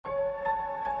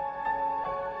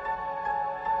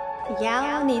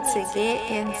Y'all need to get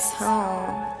in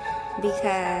tune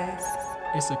because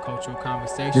it's a cultural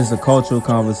conversation. Just a cultural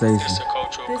conversation. It's a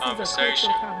cultural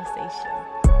conversation.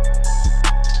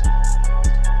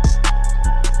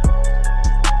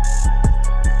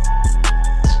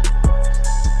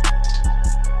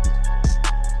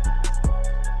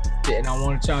 And I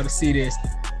want y'all to see this.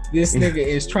 This nigga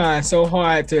is trying so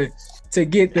hard to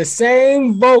get the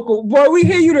same vocal. Boy, we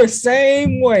hear you the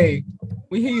same way.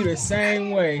 We hear you the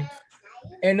same way.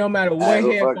 And no matter what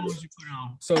headphones you put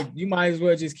on. So you might as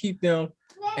well just keep them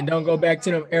and don't go back to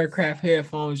them aircraft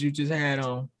headphones you just had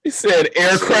on. He said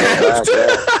aircraft.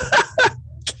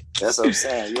 That's what I'm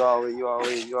saying. You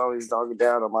always talking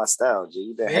down on my style,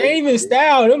 G. They ain't even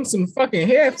style. Them some fucking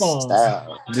headphones.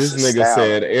 Style. This nigga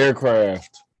said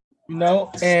aircraft. You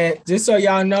know, and just so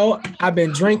y'all know, I've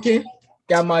been drinking.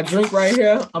 Got my drink right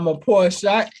here. I'm gonna pour a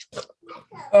shot.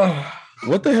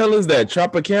 What the hell is that?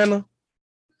 Tropicana?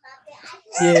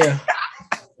 Yeah.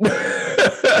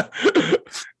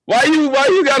 Why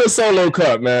you got a solo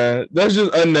cup, man? That's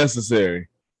just unnecessary.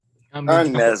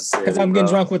 Unnecessary. Because I'm getting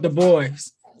drunk with the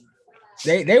boys.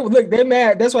 They look, they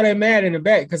mad. That's why they mad in the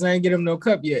back, because I ain't get them no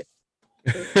cup yet.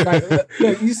 Like,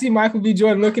 look, you see Michael B.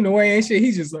 Jordan looking away and shit.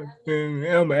 He's just like, I'm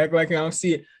gonna act like I don't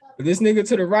see it. But this nigga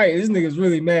to the right, this nigga's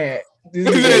really mad. This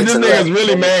nigga's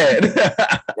really mad.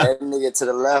 That nigga to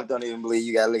the left don't even believe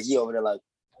you got. He over there like.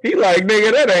 He like,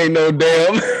 nigga, that ain't no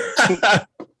damn. That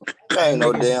ain't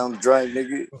no damn drink,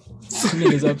 nigga.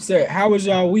 Niggas upset. How was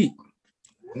y'all week?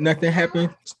 Nothing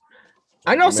happened.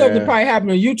 I know something probably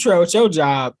happened to you, Trey, with your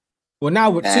job. Well,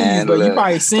 not with two, but you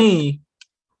probably seen.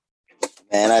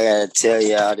 Man, I gotta tell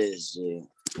y'all this, G.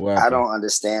 Wow. I don't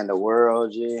understand the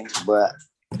world, G, but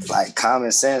like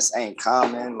common sense ain't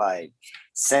common. Like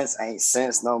sense ain't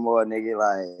sense no more, nigga.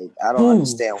 Like I don't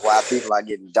understand why people are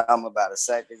getting dumb about a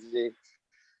second, G.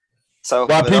 So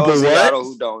why for people those of what? y'all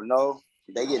who don't know,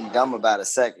 they getting dumb about a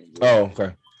second. G. Oh,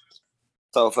 okay.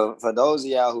 So for those of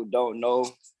y'all who don't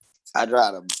know, I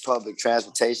drive a public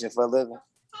transportation for a living.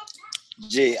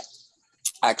 G,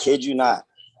 I kid you not.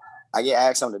 I get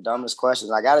asked some of the dumbest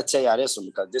questions. I got to tell y'all this one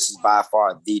because this is by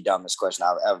far the dumbest question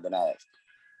I've ever been asked.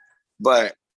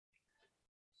 But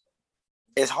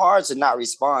it's hard to not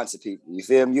respond to people. You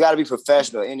feel me? You got to be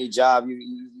professional. Any job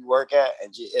you work at,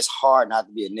 and it's hard not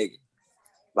to be a nigga.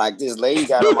 Like this lady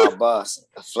got on my bus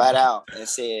flat out and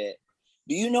said,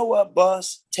 "Do you know what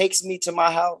bus takes me to my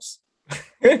house?"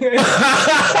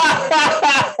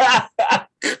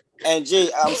 And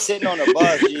G, I'm sitting on the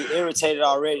bus, G, irritated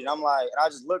already. And I'm like, and I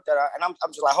just looked at her and I'm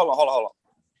just like, hold on.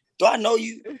 Do I know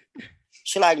you?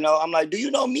 She like, no. I'm like, do you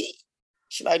know me?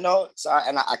 She like, no. So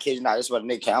I kid you not, this is what a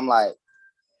nigga came. I'm like,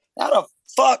 how the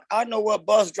fuck I know what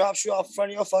bus drops you off in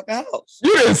front of your fucking house?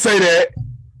 You didn't say that.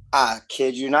 I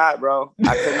kid you not, bro.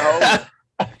 I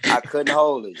couldn't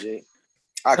hold it, G.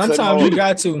 Sometimes you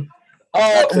got to.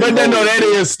 But then no, that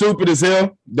is stupid as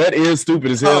hell. That is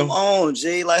stupid as hell. Come on,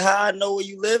 G. Like, how I know where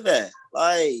you live at?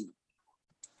 Like,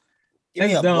 give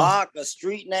me a block, a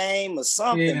street name, or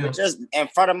something. But just in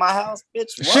front of my house,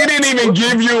 bitch. What? She didn't even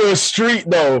give you a street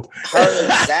though. Her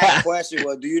exact question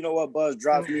was, "Do you know what bus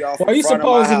drops me off?" Well, you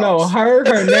supposed to know her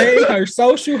name, her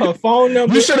social, her phone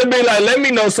number. You should have been like, "Let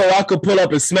me know so I could pull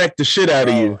up and smack the shit out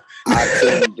of you." I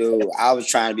couldn't do. I was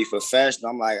trying to be professional.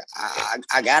 I'm like,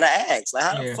 I gotta ask. Like,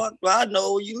 how the fuck do I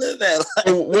know where you live at?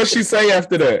 Like, what'd she say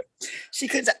after that? She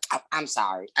could say, I'm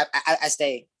sorry. I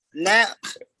stay now.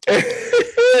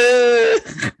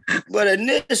 But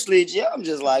initially, G, I'm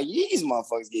just like, these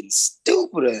motherfuckers getting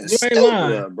stupider and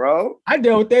stupider, bro. I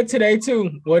dealt with that today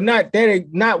too. Well, not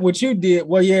what you did.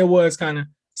 Well, yeah, it was kind of.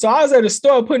 So I was at the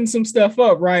store putting some stuff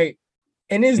up, right?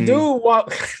 And this dude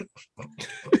walks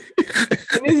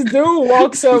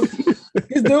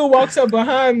up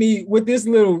behind me with this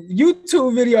little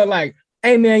YouTube video, like,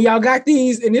 "Hey man, y'all got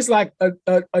these?" And it's like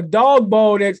a dog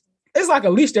bowl it's like a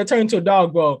leash that turned to a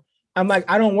dog bowl. I'm like,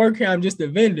 "I don't work here, I'm just a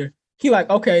vendor." He like,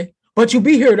 "Okay, but you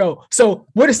be here though. So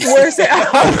where is it?"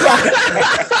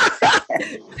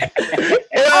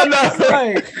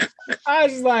 I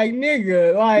was like,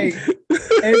 nigga, like,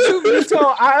 and truth be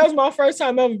told, that was my first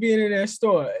time ever being in that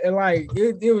store, and like,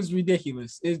 it was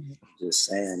ridiculous. Just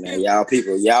saying, man, y'all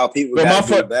people gotta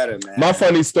do better, man. My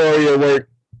funny story at work,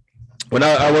 when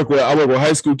I work with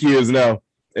high school kids now,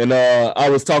 and I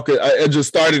was talking. I just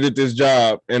started at this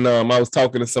job, and I was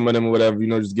talking to some of them or whatever,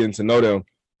 just getting to know them,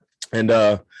 and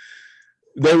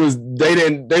they was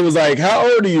like, "How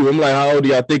old are you?" I'm like, "How old do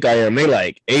y'all think I am?" They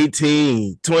like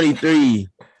 18, 23,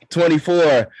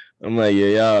 24. I'm like, "Yeah,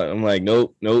 y'all." I'm like,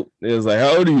 nope. They was like,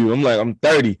 "How old are you?" I'm like, "I'm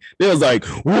 30. They was like,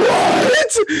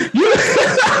 "What?"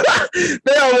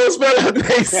 They almost fell out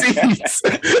their seats.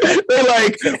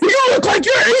 like, we gonna look like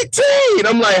you're 18.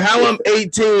 I'm like, how I'm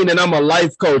 18 and I'm a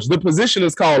life coach. The position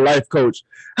is called life coach.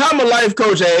 How I'm a life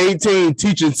coach at 18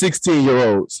 teaching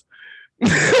 16-year-olds.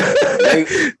 They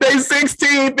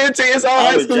 16, 15, it's all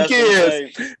high school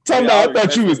kids. Talking about, I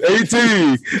thought you was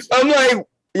 18. I'm like,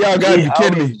 y'all gotta be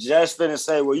kidding me. I was just finna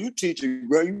say, well, you teaching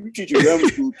grammar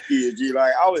school kids, G.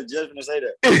 Like, I was just finna say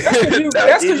that.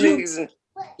 That's because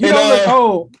you don't look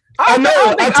old. I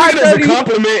know. I take it as a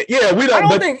compliment. Yeah, we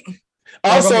don't.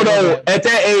 Also, though, at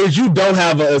that age, you don't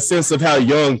have a sense of how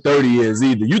young 30 is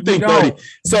either. You think 30.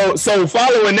 So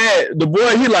following that, the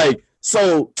boy, he was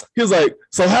like,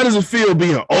 so how does it feel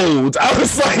being old? I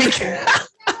was like,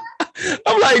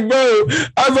 I'm like, bro,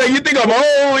 I was like, you think I'm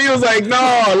old? He was like,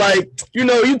 no, like,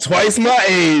 you twice my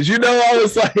age. I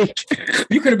was like,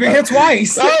 you could have been here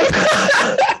twice. I'm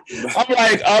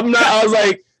like, I'm not. I was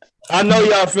like, I know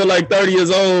y'all feel like 30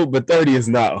 years old, but 30 is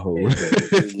not old.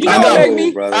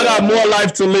 I got more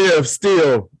life to live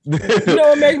still. You know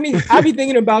what make me? I be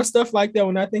thinking about stuff like that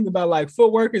when I think about like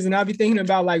footworkers, and I be thinking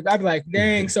about like, I be like,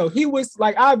 dang. So he was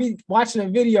like, I'll be watching a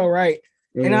video, right?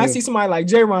 And I see somebody like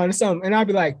J-Ron or something, and I'll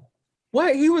be like,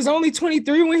 what? He was only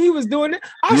 23 when he was doing it?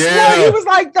 I swear he was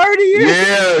like 30 years.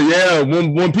 Yeah.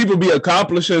 When people be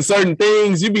accomplishing certain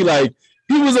things, you be like,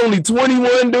 he was only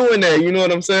 21 doing that. You know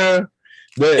what I'm saying?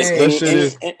 But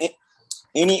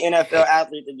any NFL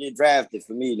athlete that get drafted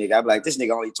for me, nigga, I'd be like, this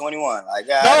nigga only 21. Like,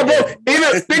 no, bro,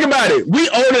 even think about it. We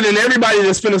older than everybody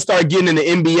that's finna start getting in the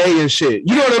NBA and shit.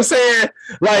 You know what I'm saying?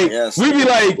 Like, we be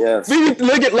like, we be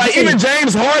look at, like, even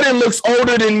James Harden looks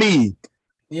older than me.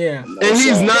 Yeah. No, and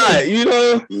he's not,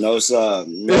 No, sir.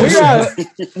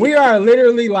 We are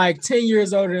literally like 10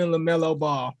 years older than LaMelo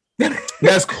Ball.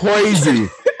 That's crazy.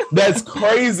 That's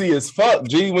crazy as fuck,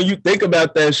 G, when you think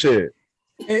about that shit.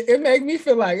 It made me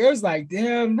feel like, it was like,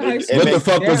 damn, nice. What the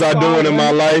fuck was I doing in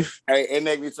my life? Hey, it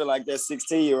made me feel like that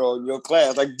 16-year-old in your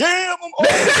class. Like, damn, I'm old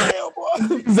as hell,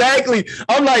 boy. Exactly.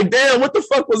 I'm like, damn, what the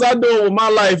fuck was I doing with my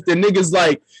life? The niggas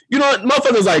like,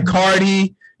 motherfuckers like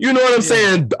Cardi, you know what I'm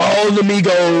saying? All the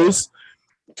Migos,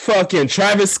 fucking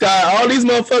Travis Scott, all these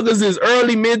motherfuckers is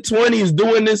early, mid-20s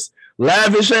doing this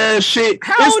lavish ass shit.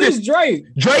 How old is Drake?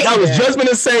 Drake, I was just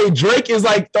gonna say, Drake is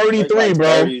like 33, bro.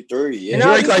 33, yeah.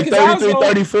 Drake's like 33,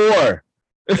 34.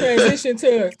 Transition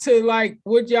to like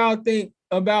what y'all think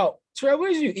about Trey.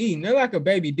 What is you eating? They're like a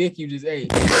baby dick you just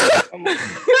ate.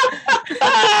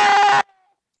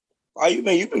 Oh, you've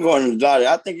been going on the diet.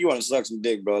 I think you want to suck some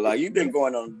dick, bro. Like, you've been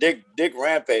going on dick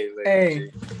rampage lately.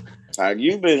 Hey. Like,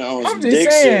 you've been on some dick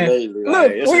shit lately.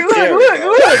 Like,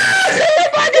 look.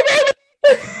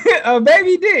 A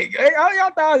baby dick. All y'all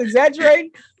thought I was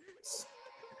exaggerating.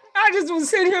 I just was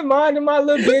sitting here minding my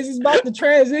little business about the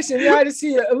transition. Y'all just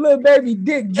see a little baby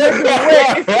dick dripping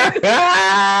wet.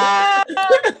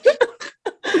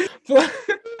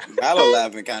 I'm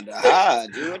laughing kind of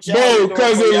hard, dude. Bro,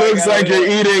 because it looks like you're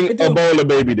eating a bowl of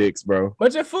baby dicks, bro.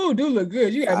 But your food do look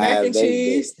good. You got mac and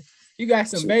cheese. You got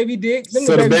some baby dicks.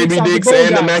 So the baby dicks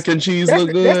and the mac and cheese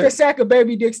look good? That's the sack of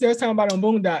baby dicks they was talking about on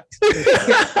Boondocks.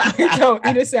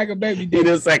 Eat a sack of baby dicks. Eat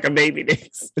a sack of baby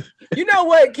dicks. You know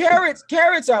what?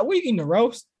 Carrots are, we eating the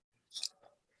roast.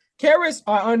 Carrots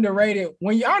are underrated.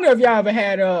 I don't know if y'all ever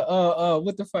had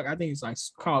what the fuck? I think it's like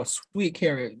called sweet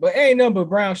carrot, but ain't nothing but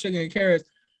brown sugar and carrots.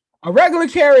 A regular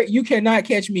carrot, you cannot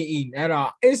catch me eating at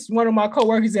all. It's one of my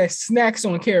coworkers that snacks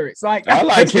on carrots. Like, I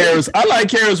like carrots. I like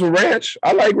carrots with ranch.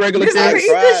 I like regular carrots. Eat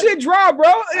this shit dry, bro.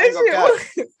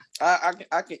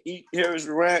 I can eat carrots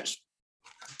with ranch.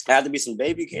 It have to be some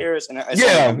baby carrots, and it's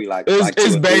gonna be like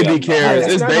it's baby carrots.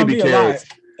 It's baby carrots.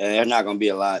 And there's not gonna be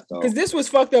a lot though. Because this was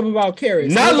fucked up about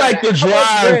carrots. Not like the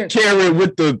dry carrot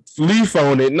with the leaf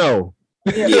on it. No.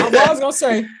 Yeah. I was gonna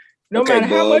say. No matter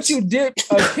how much you dip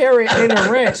a carrot in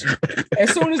a ranch,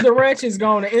 as soon as the ranch is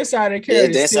gone, the inside of the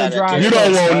carrot is still dry. You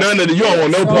don't want none of the. You don't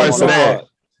want no price of that.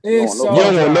 You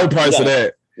don't want no price of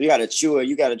that. You gotta chew it.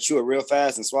 You gotta chew it real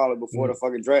fast and swallow it before the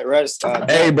fucking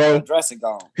dressing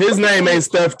gone. His name ain't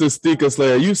Steph the Sticker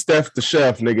Slayer. You Steph the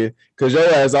Chef, nigga. Cause your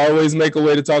ass always make a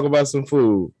way to talk about some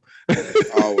food.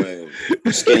 Always.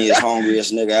 Skinniest,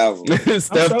 hungriest nigga ever.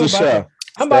 Steph the Chef.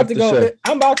 I'm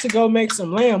about to go make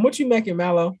some lamb. What you making,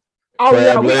 Mallow? Oh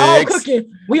yeah,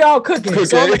 we all cooking.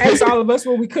 So I'm gonna ask all of us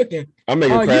what we cooking. I'm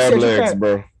making crab legs,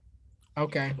 bro.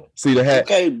 Okay. See the hat.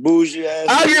 Okay, bougie ass.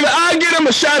 I'll give him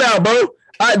a shout out, bro.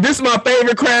 This is my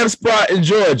favorite crab spot in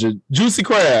Georgia. Juicy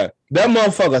Crab. That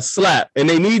motherfucker slap. And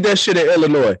they need that shit in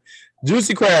Illinois.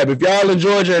 Juicy Crab. If y'all in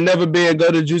Georgia and never been, go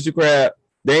to Juicy Crab.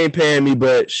 They ain't paying me,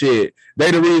 but shit.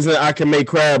 They the reason I can make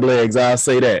crab legs. I'll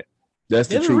say that. That's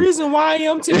the There's a truth. reason why I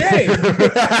am today. They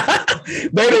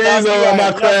the reason why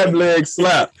my crab legs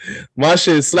slap. My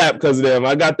shit slapped because of them.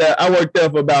 I worked there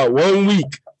for about 1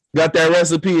 week. Got that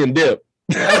recipe and dip.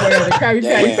 I went the Krabby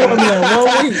Patty formula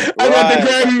 1 week. I got the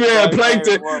Krabby Man,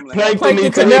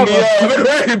 Plankton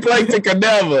Canaver. Plankton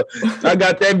Canaver. I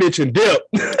got that bitch and dip.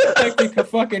 Plankton can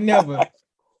fucking never.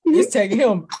 It's taking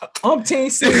him umpteen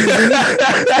seasons and he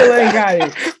still ain't got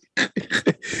it.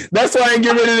 That's why I ain't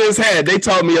get rid of this hat. They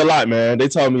taught me a lot, man. They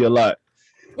taught me a lot.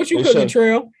 What you cooking,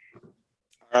 Trail?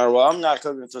 Well, I'm not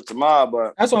cooking for tomorrow,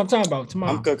 but that's what I'm talking about.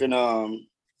 Tomorrow, I'm cooking. I'm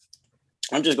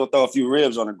just gonna throw a few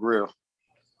ribs on the grill.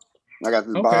 I got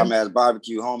this bomb ass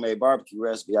homemade barbecue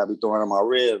recipe. I'll be throwing on my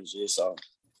ribs. Yeah, so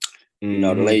you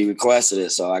know the lady requested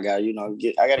it, so I got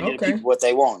get people what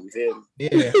they want. You feel me?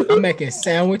 Yeah, I'm making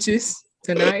sandwiches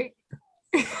tonight.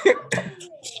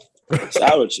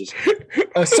 Sandwiches. We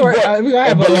gonna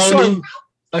have an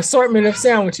assortment of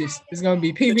sandwiches. It's gonna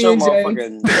be PB&J.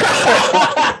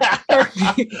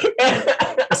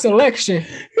 Selection.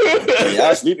 Yeah, I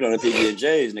was sleeping on the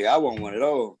PB&Js, nigga. I want one of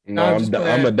those. No,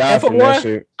 I'm a die for that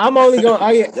shit. I'm only going. Oh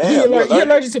yeah, he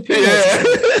allergic to peanuts.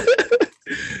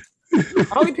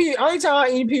 Only time I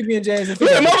eat PB&Js.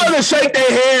 My mother shake their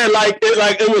head like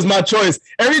it was my choice.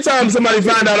 Every time somebody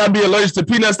find out I'd be allergic to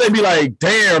peanuts, they be like,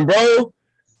 "Damn, bro,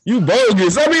 you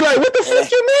bogus." I be like, "What the fuck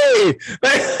you mean?"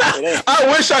 Like, I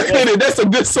wish I could. That's a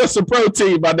good source of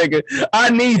protein, my nigga. I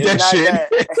need that shit.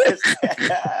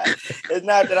 It's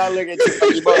not that I look at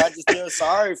you, bro. I just feel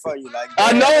sorry for you. Like,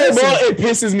 I know, bro. It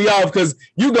pisses me off because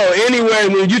you go anywhere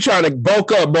when you trying to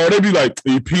bulk up, bro. They be like,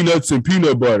 "Eat peanuts and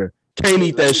peanut butter." Can't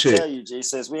eat that shit. Tell you, G,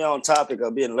 since we on topic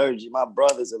of being allergic, my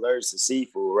brother's allergic to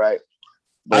seafood, right?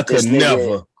 But I could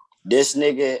never. This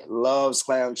nigga loves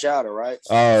clam chowder, right?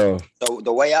 Oh. So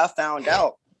the way I found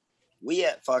out, we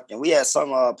had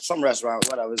some restaurant,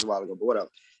 whatever, it was a while ago, but whatever.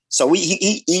 So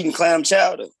he eating clam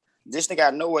chowder. This nigga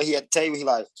out of nowhere, he had to tell you, he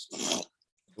like,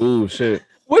 ooh, shit.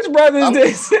 Which brother is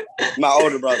this? My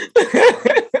older brother.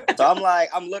 So I'm like,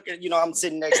 I'm looking, I'm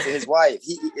sitting next to his wife.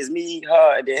 He is me,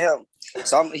 her, and then him.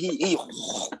 So he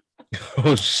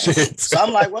oh shit. So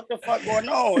I'm like, what the fuck going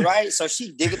on, right? So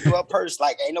she digging through her purse,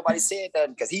 like ain't nobody said that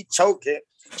because he choking.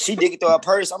 She digging through her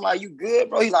purse. I'm like, you good,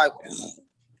 bro? He like,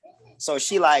 so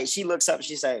she looks up and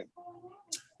she say,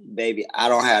 baby, I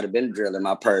don't have the Benadryl in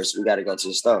my purse. We got to go to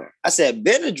the store. I said,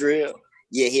 Benadryl?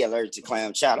 Yeah, he allergic to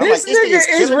clam chowder. I'm this like, this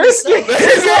nigga is risky.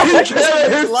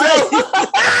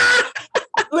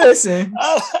 Listen,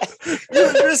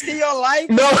 you risking your life.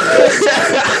 No,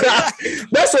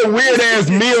 that's a weird ass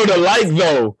meal to like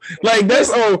though. Like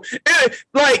that's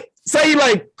like say you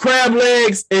like crab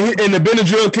legs and the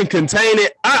Benadryl can contain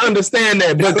it. I understand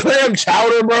that, but clam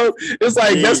chowder, bro, it's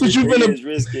like that's what you finna.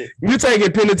 You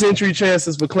taking penitentiary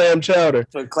chances for clam chowder.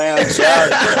 For clam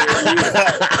chowder.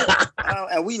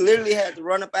 And we literally had to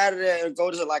run up out of there and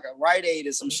go to like a Rite Aid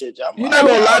or some shit. You not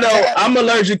gonna lie though, I'm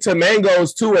allergic to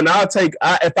mangoes too, and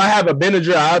if I have a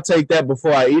Benadryl, I'll take that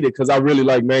before I eat it because I really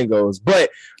like mangoes.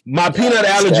 But my peanut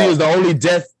allergy is the only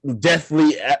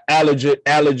deathly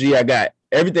allergy I got.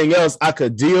 Everything else I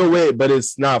could deal with, but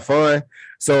it's not fun.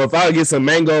 So if I get some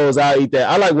mangoes, I'll eat that.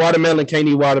 I like watermelon, can't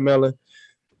eat watermelon.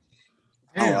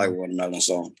 I don't like watermelon,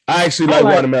 so I actually like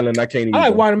watermelon. I can't eat. I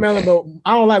like watermelon, but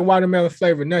I don't like watermelon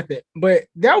flavor, nothing. But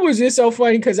that was just so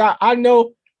funny because I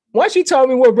know once you told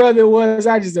me what brother it was,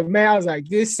 I was like,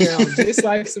 this sounds just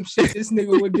like some shit this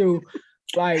nigga would do.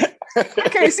 Like, I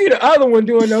can't see the other one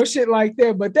doing no shit like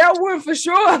that, but that one for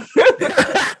sure.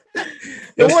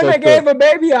 The one that gave a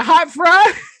baby a hot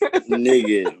fry.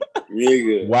 Nigga.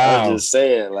 Wow. I'm just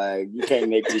saying, like, you can't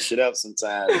make this shit up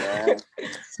sometimes, man.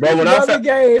 Bro, when I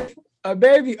gave a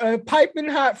baby a piping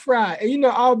hot fry, and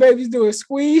all babies do is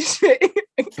squeeze shit.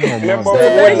 Remember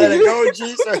when we let it go,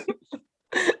 G?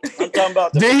 I'm talking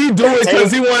about. Did he do it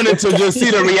because he wanted to just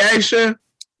see the reaction?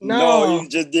 No, you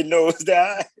just didn't know it was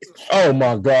that. Oh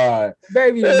my god,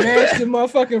 baby, mashed the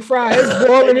motherfucking fry. It's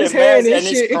boiling his hand and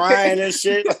shit. It's crying and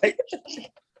shit. Like,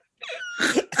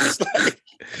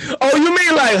 oh, you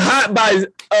mean like hot by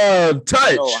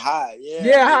touch? Oh, hot, yeah.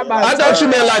 Yeah, hot by touch. I thought you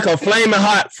meant like a flaming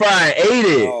hot fry and ate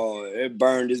it. Oh, it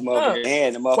burned his motherfucking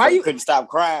hand. The motherfucker couldn't stop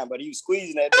crying, but he was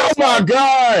squeezing that. Oh my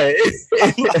god!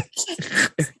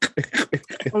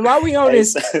 And while we on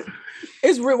this,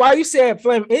 why you said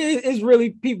flame? It's really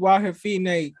people out here feeding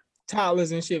their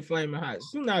toddlers and shit flaming hot.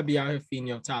 Do not be out here feeding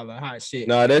your toddler hot shit.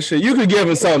 No, that shit you could give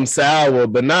them something sour,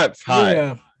 but not hot.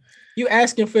 Yeah. You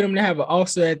asking for them to have an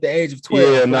ulcer at the age of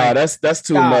 12. Yeah, nah, that's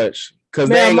too much.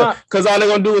 Cause all they're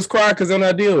gonna do is cry because they're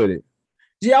not deal with it.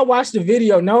 Gee, I watched the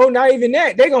video. No, not even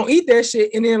that. They're gonna eat that shit,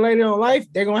 and then later on in life,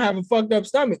 they're gonna have a fucked up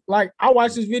stomach. Like I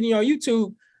watched this video on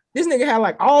YouTube. This nigga had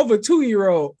like all of a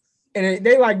 2-year-old, and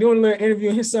they like doing a little interview,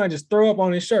 and his son just throw up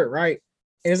on his shirt, right?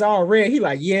 And it's all red. He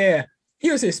like, yeah. He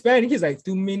was Hispanic. He's like,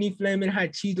 too many flaming hot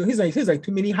Cheetos. He's like,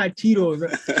 too many hot Cheetos.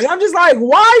 And I'm just like,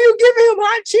 why are you giving him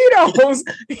hot Cheetos?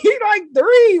 He's like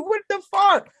 3. What the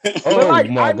fuck? But like,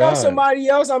 I know somebody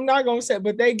else. I'm not gonna say,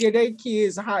 but they get their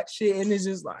kids hot shit, and it's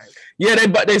just like, yeah,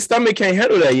 but their stomach can't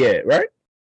handle that yet, right?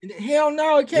 Hell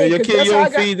no, it can't. Your kid, you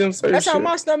don't feed them. That's how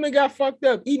my stomach got fucked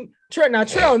up. Eating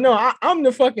Trail. No, I'm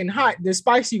the fucking the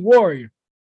spicy warrior.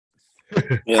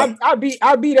 Yeah. I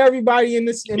beat everybody in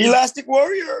this. Elastic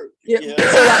Warrior. Yeah.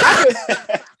 So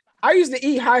like, I used to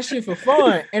eat hot shit for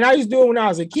fun, and I used to do it when I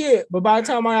was a kid. But by the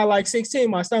time I got like 16,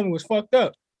 my stomach was fucked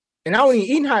up, and I wasn't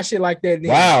eating hot shit like that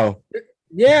then. Wow.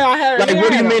 Yeah, I had. Like,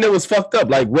 what do you mean it was fucked up?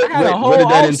 Like, what did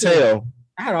that entail?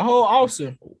 I had a whole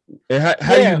ulcer. And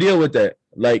how do you deal with that?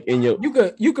 Like in your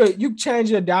you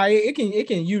change your diet. It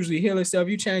can usually heal itself.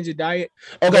 You change your diet.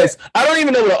 Okay, so I don't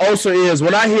even know what an ulcer is.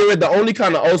 When I hear it, the only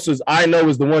kind of ulcers I know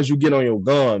is the ones you get on your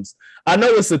gums. I know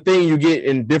it's a thing you get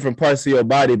in different parts of your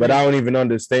body, but I don't even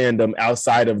understand them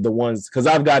outside of the ones because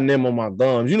I've gotten them on my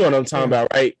gums. You know what I'm talking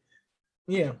about, right?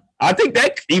 Yeah. I think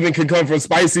that even can come from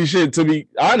spicy shit. To be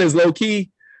honest, low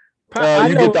key, I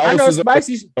know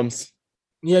spicy.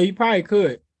 Yeah, you probably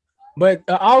could. But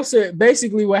also,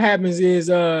 basically, what happens is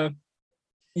your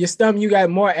stomach, you got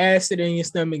more acid in your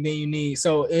stomach than you need.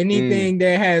 So anything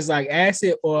that has like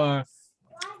acid or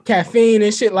caffeine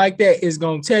and shit like that is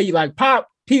gonna tell you like pop.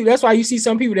 People, that's why you see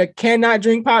some people that cannot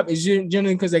drink pop is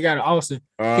generally because they got an ulcer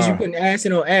because you're putting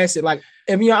acid on acid. Like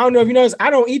I don't know if you notice, I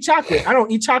don't eat chocolate. I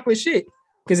don't eat chocolate shit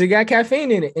because it got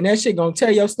caffeine in it, and that shit gonna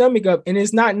tear your stomach up. And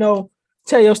it's not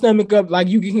tear your stomach up like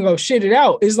you can go shit it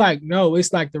out. It's like, no,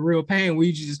 it's like the real pain where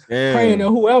you just praying to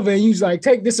whoever and you just like,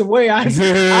 take this away. I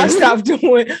stop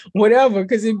doing whatever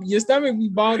because your stomach be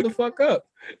balled the fuck up.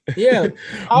 Yeah.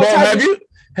 But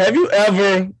have you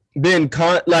ever been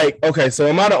okay, so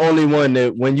am I the only one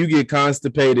that when you get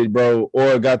constipated, bro,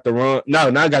 or got the run? No,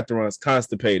 not got the runs,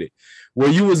 constipated. Where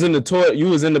you was in the toilet, you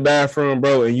was in the bathroom,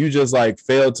 bro, and you just like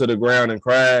fell to the ground and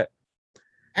cried?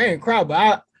 I ain't cried,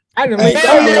 but I didn't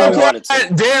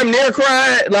damn near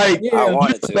cried. Like, I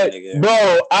wanted to, nigga.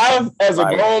 Bro, as a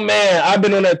grown man, I've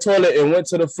been on that toilet and went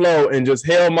to the floor and just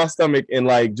held my stomach and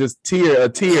like just a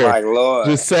tear. Like, Lord.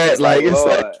 Just sat like it's Lord.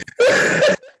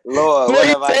 like Lord, when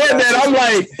you said that, I'm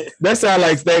like, that sounds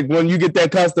like that when you get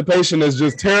that constipation that's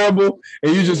just terrible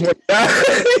and you just want to die.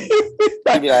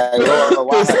 You'd be like, Lord,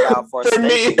 why I got for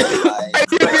me?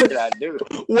 Like, what did I do?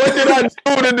 What did I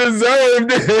do to deserve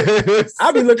this?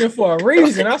 I'll be looking for a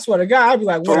reason. I swear to God, I'll be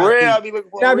like, for real, I'll be looking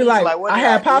for a reason. Like I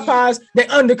had Popeyes, they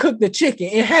undercooked the chicken.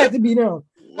 It had to be them.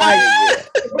 Like,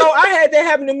 bro, I had that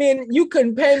happen to me, and you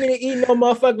couldn't pay me to eat no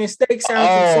motherfucking steak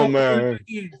sandwiches. Oh, man.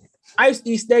 I used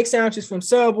to eat steak sandwiches from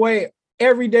Subway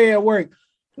every day at work.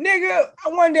 Nigga,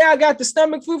 one day I got the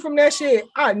stomach flu from that shit.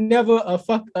 I never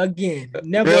fuck again.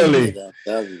 Never. Really?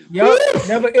 Yo,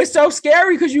 never. It's so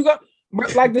scary because you go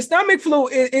like the stomach flu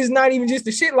is not even just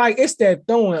the shit. Like it's that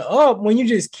throwing up when you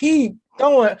just keep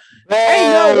throwing.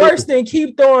 Ain't no worse than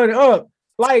keep throwing up.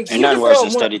 Like ain't nothing worse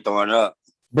than steady throwing up.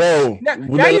 Bro,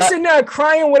 now you're sitting there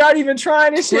crying without even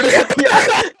trying this shit. Right,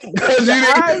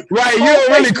 you don't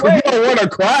want to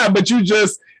cry, but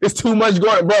it's too much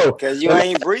going, bro. Because you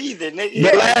ain't breathing,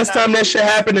 nigga. The last time that shit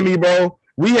happened to me, bro,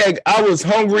 I was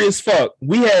hungry as fuck.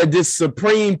 We had this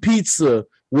supreme pizza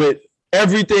with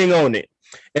everything on it,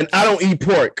 and I don't eat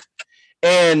pork.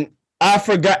 And I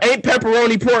forgot, ain't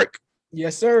pepperoni pork?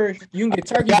 Yes, sir. You can get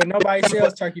turkey, but nobody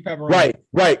sells turkey pepperoni.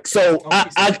 Right. So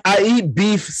I eat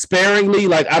beef sparingly.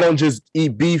 Like I don't just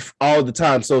eat beef all the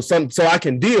time. So I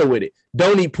can deal with it.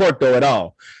 Don't eat pork though at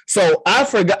all. So I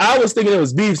forgot. I was thinking it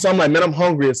was beef. So I'm like, man, I'm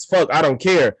hungry as fuck. I don't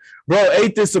care, bro.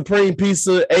 Ate this supreme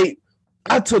pizza.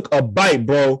 I took a bite,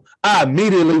 bro. I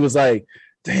immediately was like,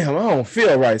 damn, I don't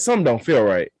feel right. Something don't feel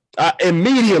right.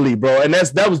 Immediately, bro. And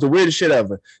that was the weirdest shit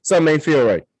ever. Something ain't feel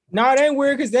right. No, it ain't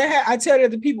weird because I tell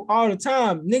that to people all the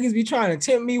time. Niggas be trying to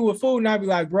tempt me with food, and I be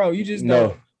like, bro, you just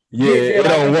know. Yeah, it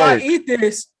don't work. If I eat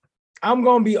this, I'm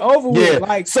gonna be over with.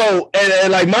 Like so,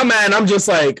 and like my man, I'm just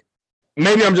like,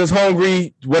 maybe I'm just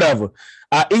hungry, whatever.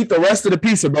 I eat the rest of the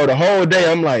pizza, bro. The whole day,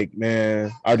 I'm like,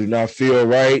 man, I do not feel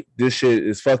right. This shit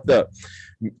is fucked up.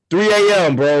 3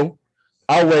 a.m., bro.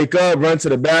 I wake up, run to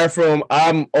the bathroom.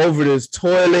 I'm over this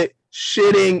toilet,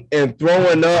 shitting and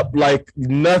throwing up like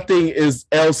nothing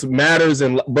else matters.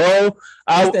 And bro,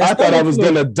 I thought I was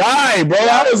gonna die, bro.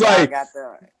 I was like,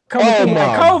 oh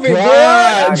my COVID,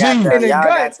 God,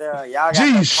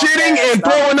 shitting and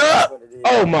throwing up.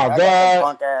 Oh my God,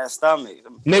 punk ass stomach,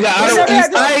 nigga.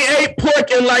 I ain't ate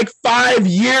pork in like 5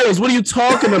 years. What are you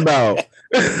talking about?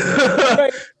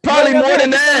 Probably more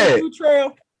than that.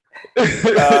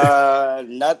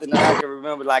 Nothing that I can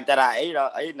remember like that. I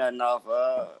ate nothing off.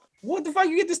 What the fuck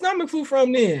you get the stomach flu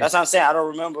from then? That's what I'm saying. I don't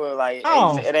remember. Like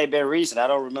it ain't been recent. I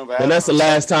don't remember. And that's the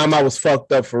last time I was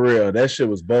fucked up for real. That shit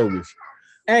was bogus.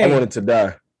 Hey, I wanted to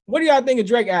die. What do y'all think of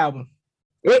Drake album?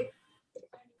 Hey,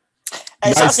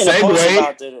 so I seen a post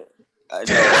about it.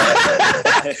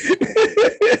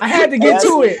 I had to get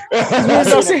to it.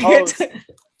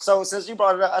 So since you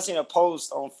brought it up, I seen a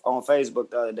post on Facebook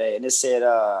the other day, and it said,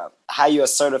 "How you a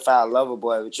certified lover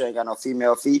boy, but you ain't got no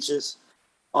female features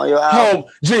on your album?"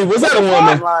 Oh, gee, was that a woman?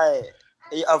 I'm like,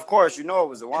 of course, you know it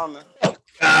was a woman. Oh,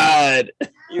 God,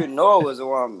 you know it was a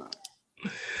woman.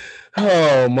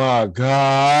 Oh my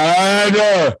God!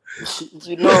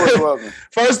 You know it was a woman.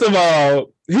 First of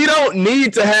all, he don't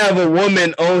need to have a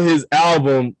woman on his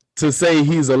album to say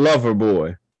he's a lover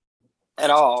boy. At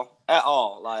all.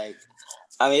 Like,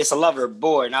 I mean, it's a lover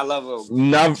boy, not lover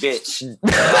bitch.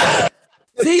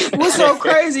 See, what's so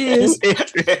crazy is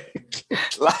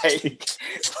like,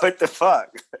 what the fuck?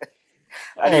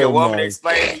 I need a woman to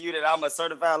explain to you that I'm a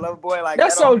certified lover boy. Like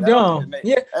that's so dumb.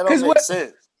 That don't make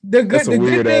sense. The good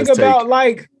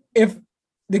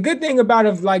thing about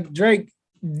if like Drake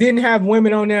didn't have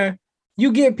women on there,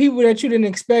 you get people that you didn't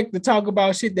expect to talk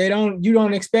about shit you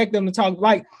don't expect them to talk.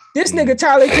 Like this nigga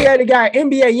Tyler Creator got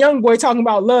NBA YoungBoy talking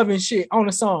about love and shit on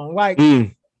a song. Like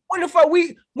what the fuck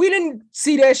we didn't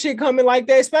see that shit coming like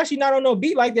that, especially not on no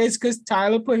beat like that. It's because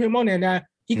Tyler put him on there. Now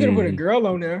he could have put a girl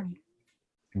on there.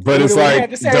 But it's like,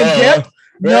 duh.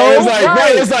 No,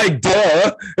 it's like,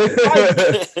 duh.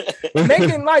 Like,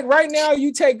 making like right now,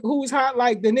 you take who's hot,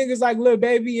 like the niggas like Lil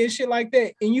Baby and shit like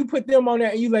that, and you put them on there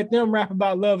and you let them rap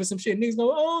about love or some shit. Niggas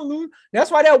go, oh,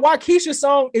 that's why that Waukesha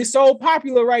song is so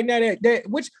popular right now.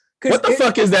 What the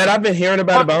fuck is that? I've been hearing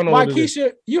about it, but I don't know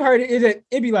Waukesha, you heard it.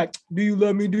 It be like, do you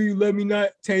love me? Do you love me not?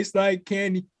 Taste like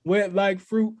candy, wet like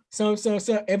fruit. Some.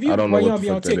 If you don't be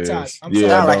on TikTok, I'm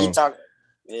sorry. Like you talk.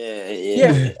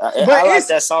 Yeah. I like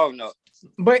that song though.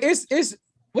 But it's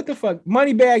what the fuck?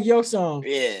 Moneybag Yo song.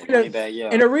 Yeah, Moneybag Yo.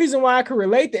 And the reason why I could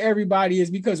relate to everybody is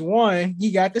because one,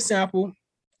 he got the sample,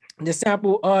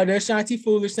 the Ashanti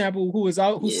Foolish sample, who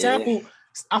sampled.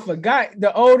 I forgot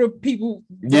the older people.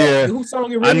 Who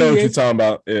song it really is. I know what you're talking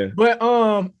about. Yeah. But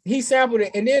he sampled it,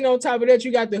 and then on top of that,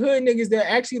 you got the hood niggas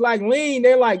that actually like lean.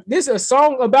 They're like, this is a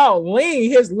song about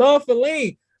lean, his love for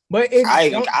lean. But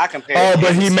I compare.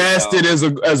 But he mastered as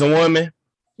a woman.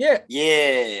 Yeah.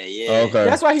 Okay.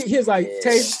 That's why he's like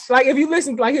taste like if you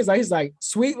listen like he's like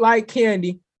sweet like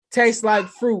candy, taste like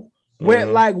fruit, wet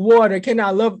like water. Can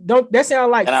I love? Don't that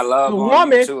sound like a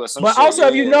woman? But also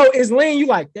if you know it's lean, you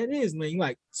like that is lean. You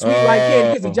like sweet like candy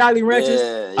because of Jolly Ranchers.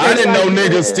 I didn't know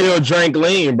niggas still drank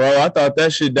lean, bro. I thought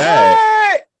that shit died.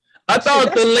 I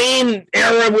thought the lean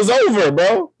era was over,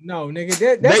 bro. No, nigga,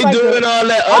 they like doing all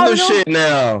that other shit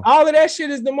now. All of that shit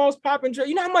is the most popping drink.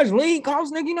 You know how much lean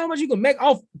costs, nigga? You know how much you can make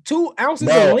off 2 ounces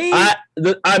of lean? I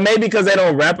maybe because they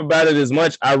don't rap about it as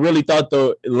much. I really thought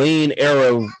the lean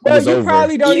era was over. You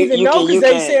probably don't even know because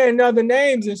they saying other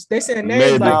names. And they saying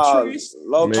names like Trees.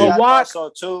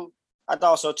 I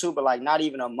thought so too, but like not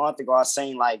even a month ago, I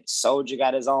seen like Soulja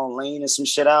got his own lean and some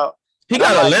shit out. He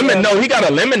got a lemon. No, he got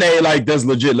a lemonade. Like that's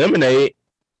legit lemonade.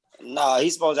 No,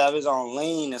 he's supposed to have his own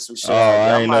lean and some shit. Oh,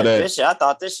 I ain't know that. I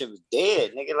thought this shit was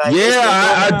dead, nigga. Like,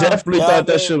 I definitely thought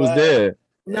that shit was dead.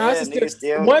 No, it's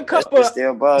still one couple.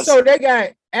 So they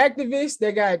got activists,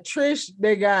 they got Trish,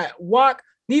 they got Walk.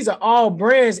 These are all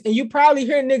brands, and you probably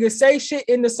hear niggas say shit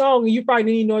in the song, and you probably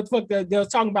didn't even know what the fuck they was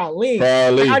talking about lean.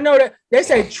 I know that they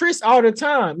say Trish all the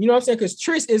time. You know what I'm saying? Because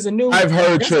Trish is a new. I've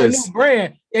heard Trish. A new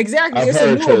brand. Exactly, it's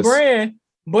a new brand.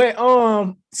 But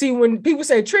see, when people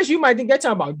say Trish, you might think they're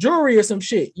talking about jewelry or some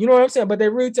shit. You know what I'm saying? But they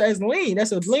read to as lean.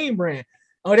 That's a lean brand.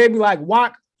 Or they be like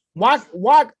walk,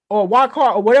 or walk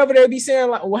hard, or whatever they be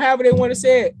saying, like however they want to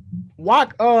say it.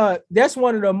 Walk. That's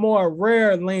one of the more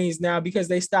rare leans now because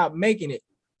they stopped making it.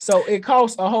 So it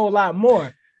costs a whole lot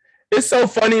more. It's so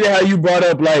funny that how you brought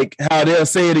up like how they'll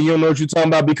say it and you don't know what you're talking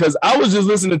about because I was just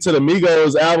listening to the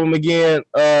Migos album again.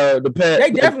 They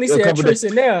definitely said Trish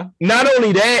in there. Not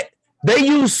only that, they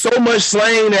use so much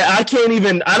slang that I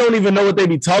don't even know what they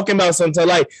be talking about sometimes.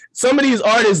 Like some of these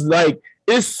artists, like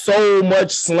it's so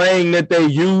much slang that they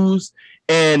use,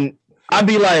 and I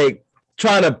be like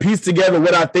trying to piece together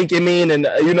what I think it mean, and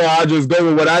I'll just go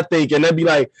with what I think, and they'd be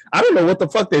like, I don't know what the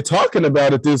fuck they're talking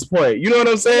about at this point. You know what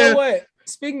I'm saying? You know what?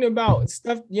 Speaking about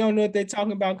stuff, you don't know what they're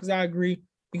talking about because I agree.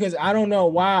 Because I don't know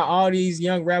why all these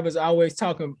young rappers are always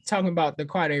talking about the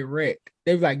car they wrecked.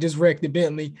 They like just wrecked the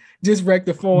Bentley, just wrecked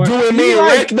the Foreign. Do it mean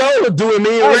wreck though? Do it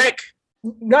mean wreck?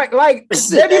 like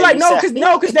they be like,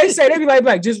 because they say they be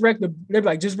like, just wreck the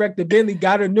Bentley,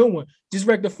 got a new one, just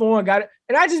wreck the foreign, got it,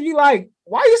 and I just be like,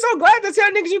 why are you so glad to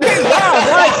tell niggas you can't drive?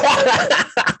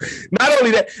 Like, not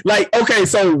only that, like, okay,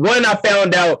 so when I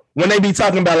found out when they be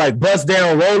talking about like bust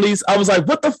down rollies, I was like,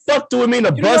 what the fuck do it mean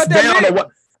to bust down or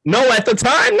what? No, at the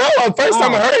time, no. First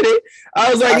time I heard it, I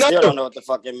was like, no. I still don't know what the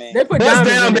fuck it means. They put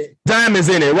diamonds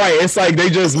in it, right? It's like they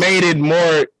just made it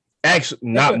more. Actually,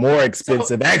 not more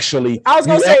expensive. So, actually, I was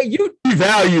gonna say you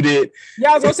valued it. Yeah,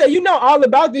 I was gonna say you know all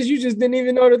about this. You just didn't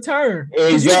even know the term.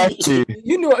 Exactly.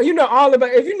 You know all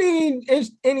about. If you need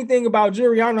anything about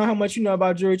jewelry, I don't know how much you know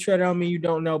about jewelry. Trade on me, you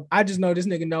don't know. I just know this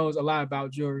nigga knows a lot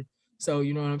about jewelry. So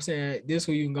you know what I'm saying. This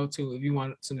who you can go to if you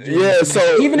want some jewelry. Yeah.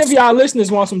 So even if y'all listeners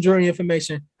want some jewelry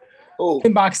information,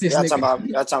 inbox this nigga.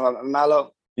 Y'all talking about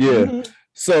Mallow? Yeah. Mm-hmm.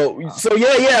 So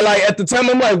yeah, like at the time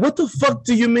I'm like, what the fuck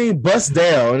do you mean bust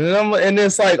down? And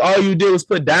it's like all you did was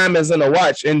put diamonds in a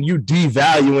watch and you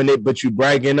devaluing it, but you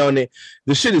bragging on it.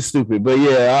 The shit is stupid. But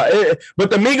yeah, but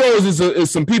the Migos is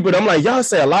some people that I'm like, y'all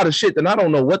say a lot of shit, and I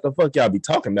don't know what the fuck y'all be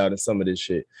talking about in some of this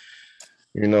shit.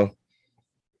 You know,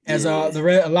 as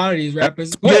a lot of these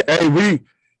rappers. Yeah, hey,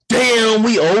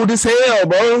 we old as hell,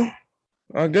 bro.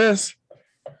 I guess.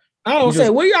 I don't say.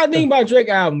 What y'all think about Drake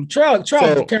album? Charles,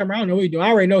 the camera. I don't know what he doing. I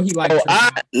already know he likes.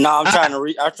 I'm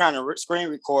trying to screen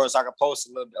record so I can post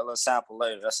a little sample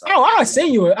later. That's all. I'll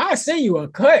send you a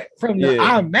cut from the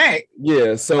iMac.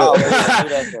 Yeah. So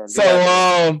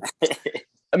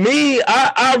me,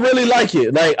 I really like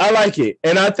it. Like I like it,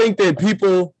 and I think that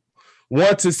people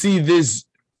want to see this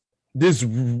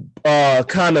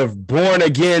kind of born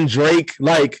again Drake,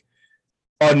 like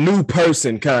a new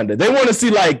person, kind of. They want to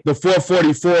see like the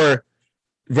 444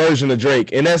 version of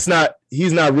Drake, and he's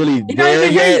not really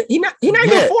there yet. He's not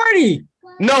even 40.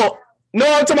 No,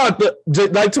 I'm talking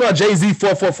about Jay-Z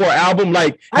 444 album.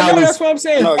 Like I know that's what I'm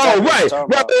saying. No, exactly right.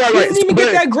 He didn't even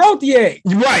get that growth yet.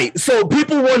 Right. So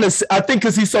people want to. I think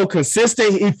because he's so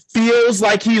consistent, he feels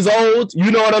like he's old. You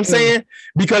know what I'm saying?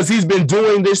 Because he's been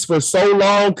doing this for so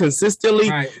long consistently.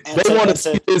 Right. They want to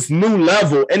see this new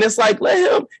level, and it's like let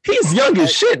him. He's young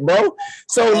as shit, bro.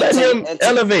 So let him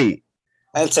elevate.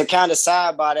 And to kind of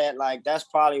side by that, like that's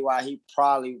probably why he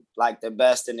probably like the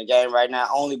best in the game right now,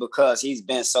 only because he's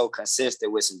been so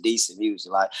consistent with some decent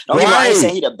music. Like, I ain't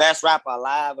say he the best rapper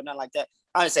alive or nothing like that.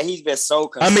 I just say he's been so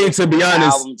consistent. I mean, to be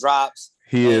honest, album drops.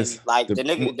 He is like the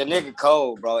nigga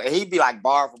cold, bro. And he'd be like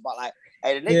bar for bar, like.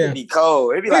 Hey, the nigga be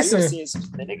cold. It'd be like, listen,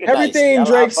 the nigga everything nice.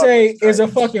 Drake say is a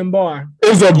fucking bar.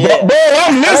 It's a bar. Bro,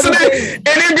 I'm listening, and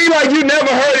it'd be like you never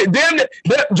heard it.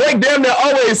 Drake damn near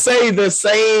always say the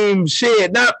same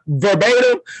shit, not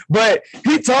verbatim, but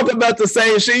he talk about the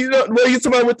same shit. You know, when you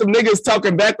talking about with the niggas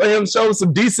talking back on him, showing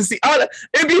some decency.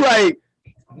 It'd be like,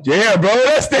 yeah, bro,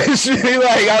 that's that shit.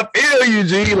 Like, I feel you,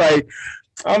 G. Like,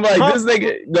 I'm like, this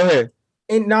nigga. Go ahead.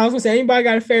 And now I was gonna say, anybody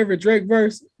got a favorite Drake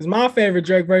verse? Because my favorite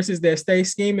Drake verse is that "Stay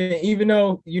Scheming," even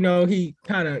though he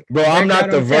kind of. Bro, I'm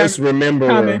not the verse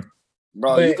rememberer.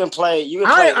 Bro, you can play.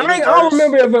 I don't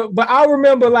remember it, but I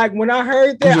remember like when I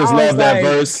heard that. You just love that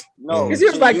verse. No, because he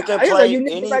was like, you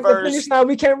niggas like the finish line.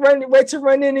 We can't wait to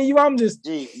run into you. I'm just.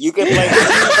 G, you can play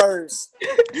any verse.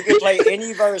 You can play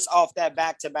any verse off that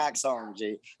back-to-back song,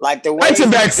 G. Like the way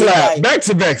back-to-back slap,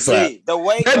 back-to-back slap. G, the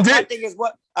way my thing is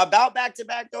what about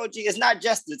back-to-back though, G. It's not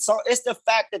just the song. It's the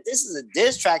fact that this is a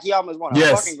diss track. He almost won a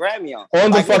fucking Grammy on.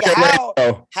 On the fucking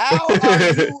radio. How are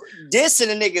you dissing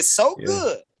a nigga so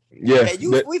good? Yeah, and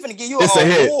we finna give you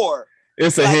an award.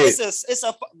 It's a hit. It's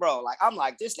a bro. Like I'm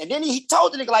like this, and then he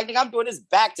told the nigga like, nigga, I'm doing this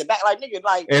back to back. Like nigga,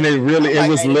 like. And it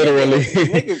was literally.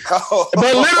 Nigga cold.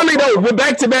 But literally though, with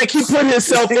back to back, he put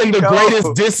himself in the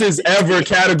greatest disses ever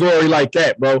category like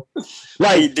that, bro.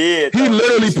 Like he did. He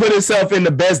literally put himself in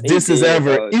the best disses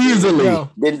ever, bro, easily.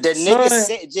 The nigga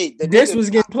said, G. This was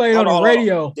getting played on the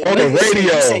radio. On the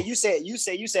radio. You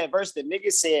said verse. The nigga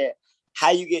said.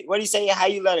 How you get? What do you say? How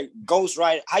you let a ghost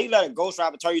rapper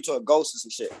turn you to a ghost or some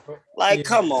shit? Like,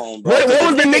 come on, bro.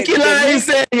 What was the Nicki line he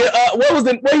said?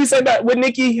 What he said about with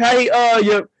Nicki? How he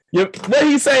what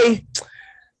he say?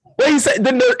 What he say?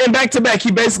 And back to back,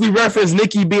 he basically referenced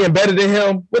Nicki being better than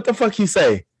him. What the fuck he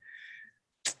say?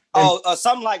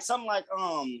 Something like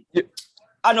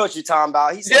I know what you're talking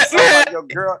about. He said like your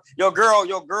girl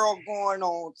going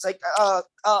on. Take I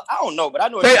don't know, but I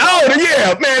know. Man,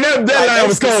 that line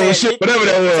was cold as shit. Whatever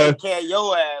that was. Take care of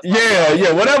your ass.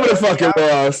 Yeah, whatever the fuck it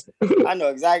was. I know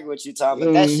exactly what you're talking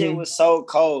about. That shit was so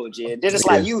cold, yeah. Then it's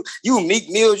like you Meek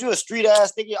Mills, you a street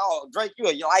ass nigga. Oh, Drake, you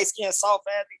a light skinned soft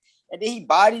ass. and then he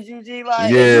bodied you, G.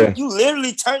 Like, yeah, you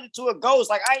literally turned into a ghost.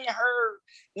 Like, I ain't heard.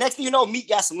 Next thing you know, Meek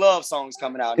got some love songs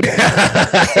coming out. He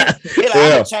like,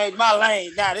 I'm gonna change my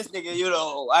lane. Now this nigga,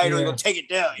 I ain't even gonna take it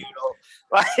down,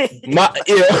 Like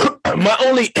my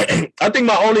only, I think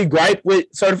my only gripe with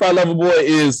Certified Lover Boy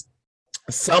is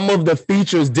some of the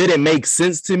features didn't make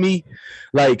sense to me.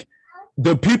 Like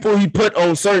the people he put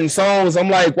on certain songs, I'm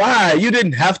like, why? You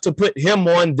didn't have to put him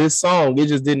on this song. It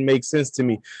just didn't make sense to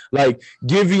me. Like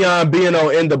Giveon being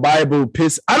on In the Bible,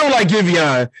 piss. I don't like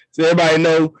Giveon. So everybody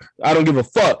know I don't give a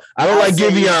fuck. I don't like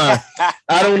Giveon.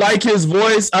 I don't like his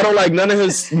voice. I don't like none of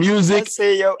his music.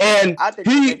 And I think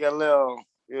he a little.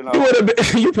 He would have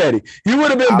been you petty. He would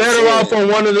have been better off on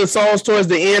one of the songs towards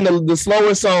the end, the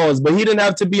slower songs, but he didn't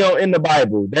have to be on In the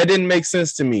Bible. That didn't make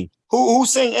sense to me. Who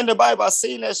sing In the Bible? I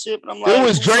seen that shit, but I'm like, it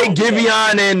was Drake,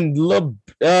 Giveon, and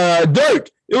Dirk.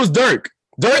 It was Dirk.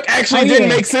 Dirk actually didn't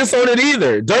make sense on it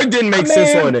either. Dirk didn't make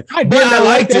sense on it. I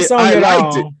liked it. I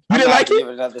liked it. You didn't like it?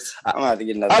 I'm gonna have to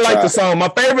get another. I like the song. My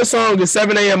favorite song is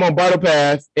 7 a.m. on Bridle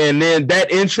Path, and then that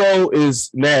intro is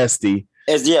nasty.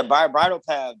 Bridle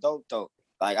Path, dope.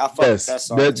 Like I fuck with that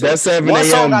song. That 7 One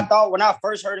a.m. song I thought when I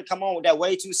first heard it come on with that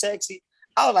Way Too Sexy,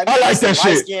 I was like, I like that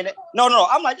shit. No,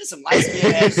 I'm like, this some light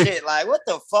skin ass shit. Like, what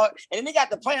the fuck? And then they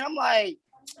got the plan. I'm like,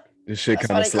 this shit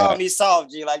kind of slap. They call me soft,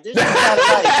 G. Like this shit kind of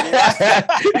light.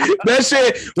 That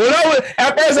shit. When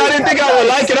at first I didn't think I would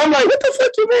like it. I'm like, what the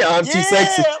fuck you mean? I'm too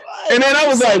sexy. Like, and then I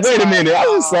was like, wait a minute. I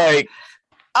was like,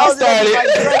 I started. Like,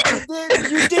 Drake,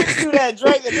 you did do that,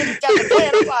 Drake, and then he got the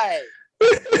plan. I'm like.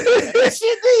 That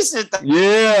shit decent.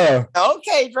 Yeah.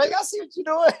 Okay, Drake, I see what you're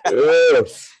doing.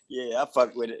 Yeah, I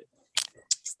fuck with it.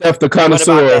 Steph the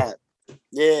connoisseur.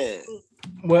 Yeah.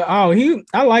 Well,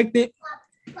 I liked it.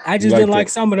 I just didn't like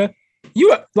some of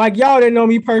y'all didn't know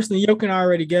me personally. You can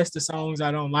already guess the songs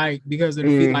I don't like because of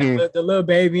the like the Lil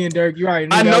Baby and Dirk. You already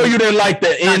know. I know you didn't like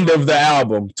the end of the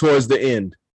album towards the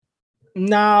end.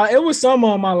 Nah, it was some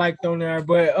of them I liked on there,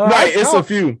 but it's a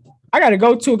few. I gotta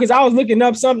go to it because I was looking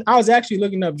up something. I was actually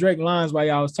looking up Drake lines while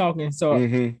y'all was talking, so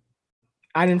I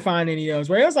didn't find any of those.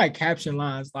 Where it was like caption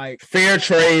lines, like Fair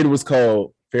Trade was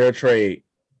called. Fair Trade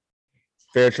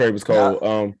was called.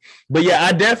 Yeah. But yeah,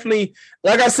 I definitely,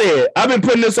 like I said, I've been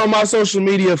putting this on my social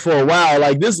media for a while.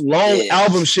 Like this long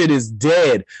album shit is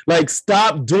dead. Like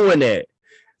stop doing that.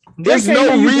 There's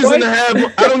no reason to have.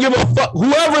 I don't give a fuck.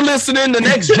 Whoever listening, the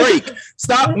next Drake,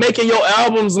 stop making your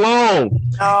albums long.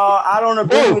 No, I don't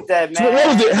agree with that, man. What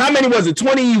was it? How many was it?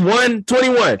 21?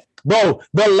 Bro,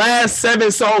 the last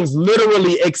 7 songs,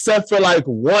 literally, except for like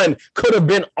one, could have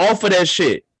been off of that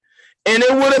shit. And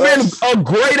it would have been a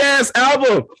great ass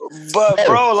album. But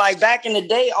bro, like back in the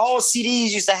day, all CDs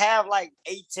used to have like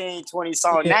 18, 20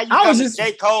 songs. Now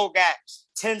J. Cole got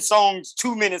 10 songs,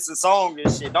 2 minutes a song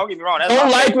and shit. Don't get me wrong. I don't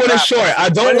like when it's short. I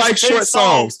don't like short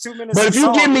songs. 2 minutes. But if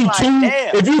you give me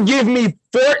if you give me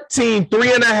 14,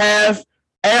 3.5,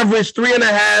 average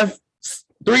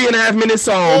 3.5 minute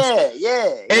songs.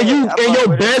 And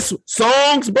your best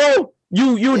songs, bro,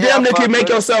 you damn near can make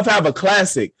yourself have a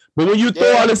classic. But when you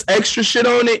throw all this extra shit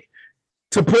on it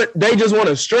they just want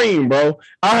to stream, bro.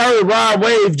 I heard Rod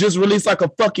Wave just released like a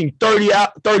fucking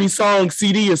 30 song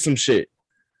CD or some shit.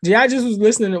 Yeah, I just was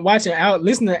listening to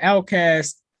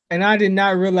Outkast, and I did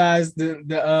not realize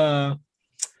the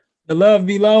Love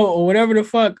Below or whatever the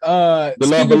fuck. The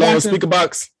Love Below Speaker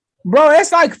Box. Bro,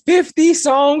 that's like 50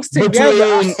 songs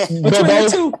together between the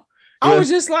two. I was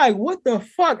just like, what the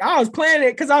fuck? I was playing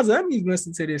it because I was like, let me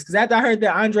listen to this. Because after I heard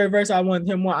that Andre verse, I wanted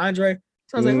him more Andre.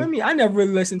 So I was like, I never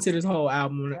really listened to this whole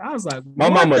album. I was like, my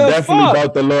mama definitely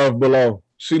bought the Love Below.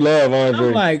 She loved Andre.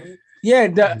 I'm like, yeah,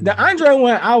 the Andre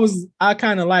one, I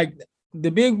kind of like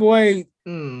the Big Boy. I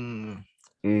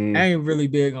ain't really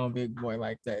big on Big Boy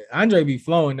like that. Andre be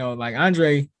flowing though. Like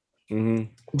Andre,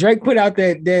 Drake put out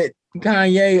that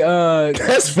Kanye.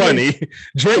 That's funny.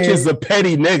 Drake is a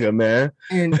petty nigga, man.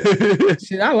 And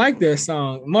shit, I like that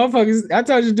song, motherfuckers. I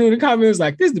told you, dude, the comment was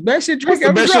like, "This is the best shit Drake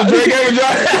ever dropped."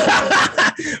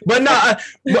 But no,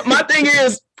 but my thing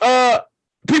is,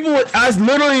 people.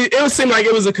 It would seem like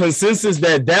it was a consensus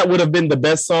that would have been the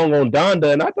best song on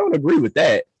Donda, and I don't agree with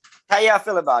that. How y'all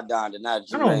feel about Donda? Now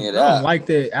you bring it up. I up. don't like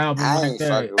that album like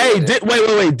that. Hey,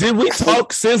 wait. Did we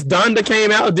talk since Donda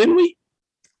came out? Didn't we?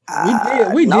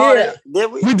 We did.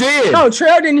 Did we? We did. No,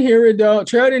 Trail didn't hear it though.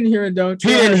 He didn't hear it,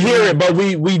 but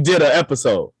we did an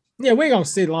episode. Yeah, we ain't gonna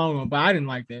sit long on, but I didn't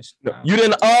like that shit. No, you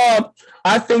didn't.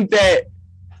 I think that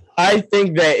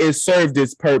it served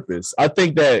its purpose. I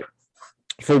think that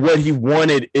for what he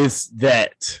wanted is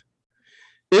that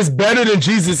it's better than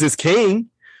Jesus is King.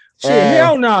 Shit,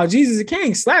 hell no. Jesus is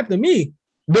King slapped to me.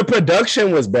 The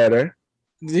production was better.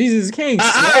 Jesus is King.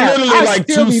 I literally I like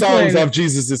still 2 be songs playing it. off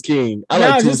Jesus is King. I Now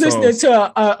like 2 just songs. listening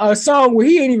to a song where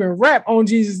he ain't even rap on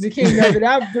Jesus the King. I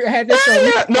had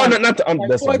that song. No, not the, like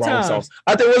that's the 4 wrong times. song.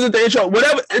 I think it wasn't the intro.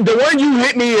 Whatever, the one you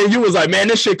hit me and you was like, man,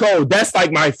 this shit cold. That's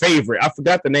like my favorite. I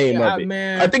forgot the name of it.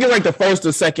 Man. I think it's like the first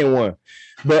or second one.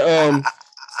 But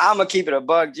I'm gonna keep it a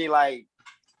bug, G. Like,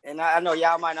 and I know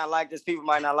y'all might not like this, people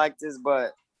might not like this,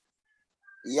 but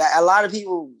yeah, a lot of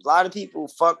people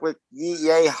fuck with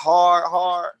Ye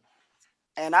hard.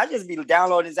 And I just be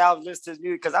downloading his album, listen to his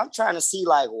music, because I'm trying to see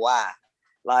like why.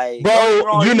 Like, bro,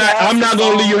 I'm not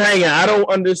gonna leave you hanging. I don't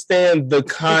understand the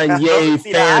Kanye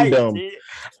fandom.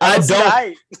 I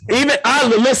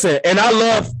don't even listen, and I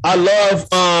love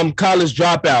College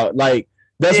Dropout. Like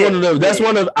that's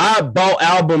one of I bought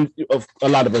albums of a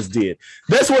lot of us did.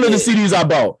 That's one of the CDs I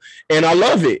bought, and I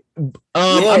love it.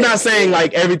 I'm not saying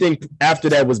like everything after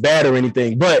that was bad or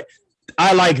anything, but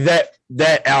I like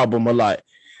that album a lot.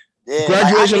 Yeah,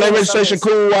 Graduation, late registration,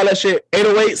 cool, all that shit,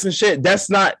 808s and shit.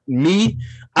 That's not me.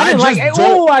 I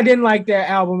didn't like that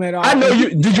album at all. I know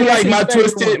you. Did you like My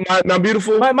Twisted, My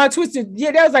Beautiful? My Twisted.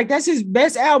 Yeah, that was like that's his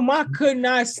best album. I could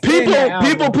not stand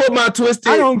people put My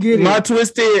Twisted. I don't get it. My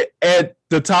Twisted at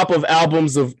the top of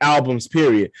albums.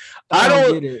 Period. I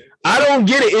don't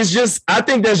get it. It's just I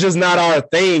think that's just not our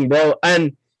thing, bro.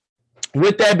 And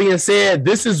with that being said,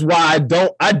 this is why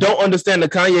I don't understand the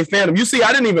Kanye fandom. You see,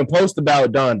 I didn't even post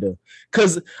about Donda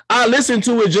because I listen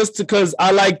to it just because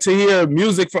I like to hear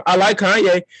music from. I like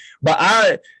Kanye,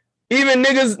 but even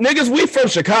niggas, we from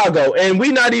Chicago and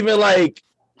we not even like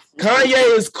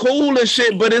Kanye is cool and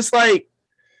shit, but it's like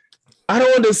I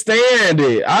don't understand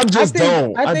it. I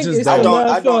don't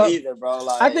either, bro.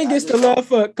 Like, I think it's the love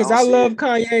for because I love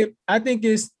Kanye. I think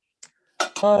it's.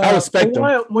 I respect him.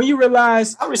 When you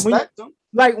realize, I respect him.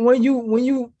 Like when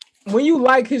you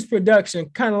like his production,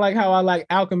 kind of like how I like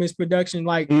Alchemist production.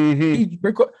 Like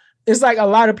it's like a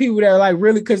lot of people that are like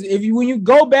really because when you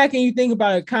go back and you think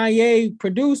about it, Kanye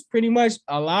produced pretty much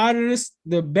a lot of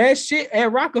the best shit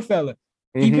at Rockefeller.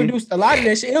 He produced a lot of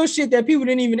that shit. It was shit that people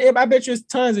didn't even. I bet you there's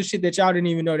tons of shit that y'all didn't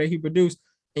even know that he produced,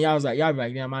 and y'all be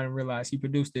like, damn, I didn't realize he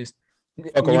produced this. You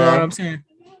know what I'm saying?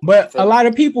 But a lot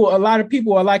of people are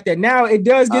like that. Now it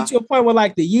does get to a point where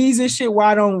like the Yeezy shit where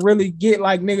I don't really get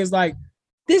like niggas like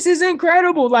this is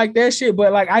incredible like that shit.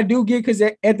 But like I do get because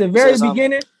at the very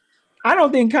beginning, I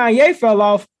don't think Kanye fell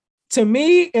off to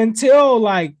me until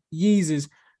like Yeezus.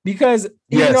 Because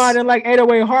even though I didn't like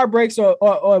 808 Heartbreaks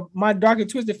or My Dark and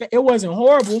Twisted, it wasn't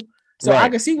horrible. So I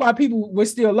can see why people would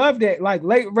still love that. Like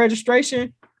Late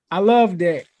Registration, I love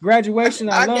that.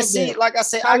 Graduation, I love can see, that. like I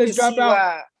said, College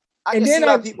Dropout. I can see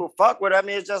why people fuck with it. I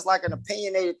mean, it's just like an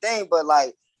opinionated thing, but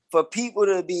like for people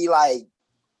to be like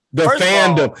the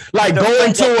fandom, like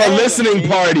going to a listening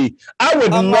party, I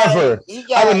would never,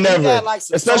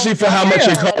 especially for how much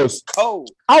it costs.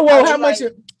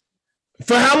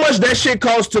 For how much that shit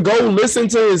costs to go listen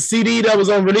to his CD that was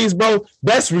on release, bro,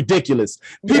 that's ridiculous.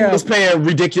 People was paying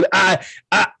ridiculous.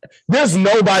 There's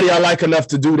nobody I like enough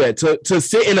to do that. To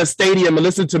sit in a stadium and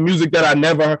listen to music that I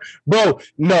never heard. Bro,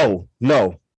 no.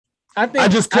 I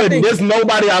just couldn't. There's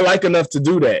nobody I like enough to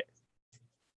do that.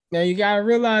 Now you gotta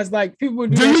realize, like people.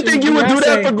 Do you think you would do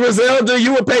that for Griselda?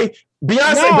 You would pay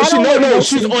Beyonce,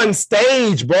 she's on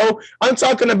stage, bro. I'm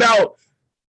talking about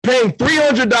paying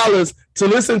 $300 to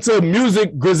listen to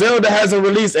music Griselda hasn't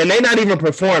released, and they're not even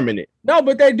performing it. No,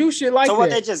 but they do shit like that. So what?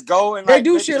 They just go and they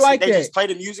do shit like that. They just play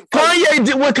the music.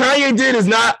 What Kanye did is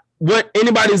not what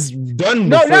anybody's done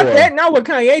before. No, not what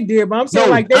Kanye did, but I'm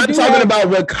saying I'm talking about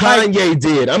what Kanye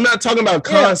did. I'm not talking about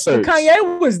concerts.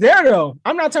 Kanye was there though.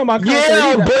 I'm not talking about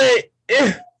concerts.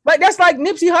 Yeah, but that's like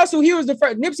Nipsey Hussle. He was the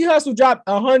first. Nipsey Hussle dropped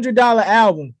 $100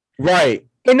 album. Right.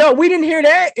 And no, we didn't hear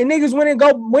that. And niggas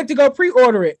went to go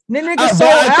pre-order it. And then niggas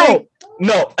sold out.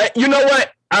 No, you know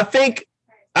what? I think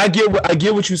I get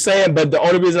what you're saying, but the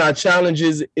only reason I challenge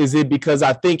is it because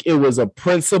I think it was a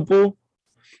principle.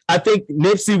 I think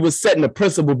Nipsey was setting a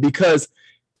principle because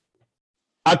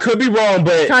I could be wrong,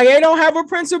 but Kanye don't have a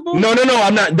principle. No,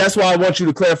 I'm not. That's why I want you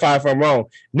to clarify if I'm wrong.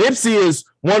 Nipsey is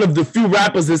one of the few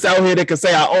rappers that's out here that can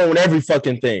say I own every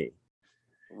fucking thing.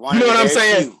 You know what I'm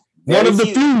saying? One of the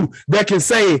few that can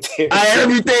say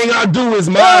everything I do is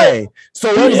mine. So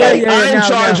it was like I'm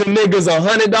charging niggas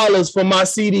 $100 for my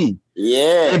CD.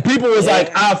 Yeah. And people was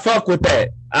like, I fuck with that.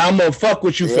 I'm gonna fuck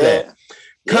with you for that. Yeah.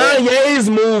 Kanye's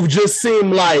move just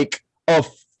seemed like a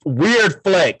weird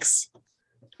flex.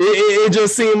 It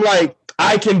just seemed like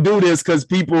I can do this because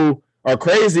people are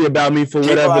crazy about me for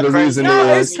whatever the reason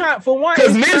is. For one,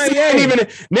 because Nipsey ain't even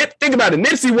think about it.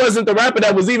 Nipsey wasn't the rapper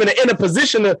that was even in a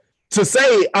position to to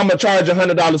say I'm gonna charge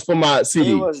 $100 for my CD.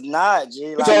 He was not,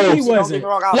 G. Like, So, he wasn't.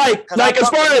 Like as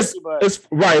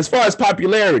far as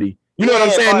popularity, you know what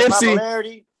I'm saying,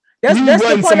 Nipsey. That's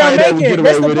the point I'm making.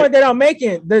 That's the point that I'm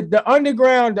making. The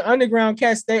underground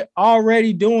cats, they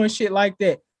already doing shit like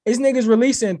that. This nigga's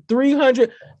releasing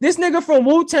 300. This nigga from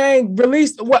Wu-Tang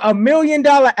released what, $1 million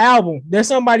album that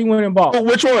somebody went and bought.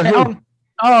 Which one? I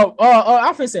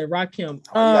finna say Rakim. You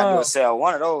gotta do a sell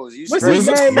one of those. What's his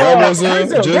name?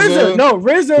 RZA. No,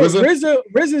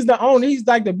 RZA's the owner. He's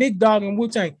like the big dog in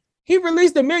Wu-Tang. He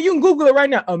released $1 million. You can Google it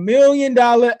right now. $1 million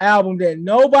album that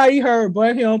nobody heard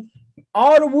but him.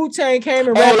 All the Wu-Tang came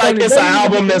and rapped like it's an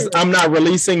album that I'm not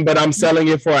releasing, but I'm selling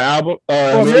it for an album for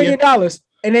 $1 million.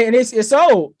 And it's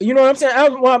sold. You know what I'm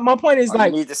saying? My point is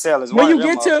like, you need to sell when you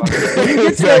get to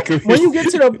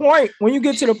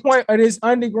the point of this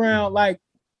underground, like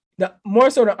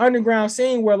more so the underground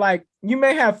scene where like you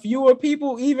may have fewer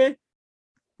people even,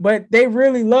 but they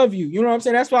really love you. You know what I'm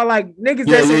saying? That's why like niggas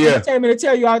that's entertainment to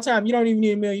tell you all the time, you don't even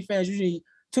need 1 million fans. You need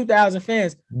 2,000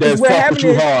 fans. That's fuck with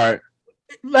you hard.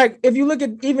 Like if you look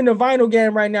at even the vinyl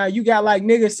game right now, you got like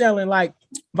niggas selling like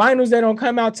vinyls that don't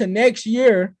come out to next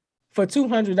year for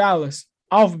 $200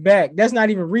 off back. That's not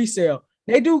even resale.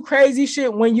 They do crazy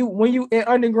shit when you in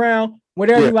underground,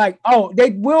 whatever. Yeah. Like, oh,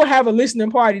 they will have a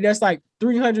listening party that's like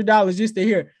 $300 just to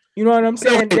hear. You know what I'm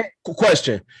saying?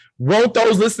 Question: won't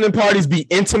those listening parties be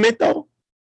intimate though?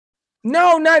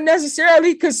 No, not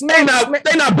necessarily, because they not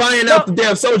buying out the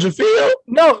damn Soldier Field.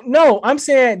 No, I'm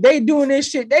saying they doing this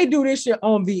shit. They do this shit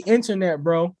on the internet,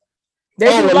 bro.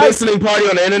 A listening party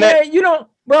on the internet. Man,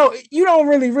 you don't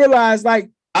really realize like.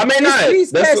 I mean,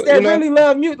 these cats that really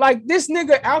love music, like this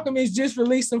nigga Alchemist just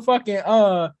released some fucking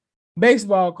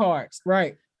baseball cards,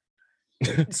 right?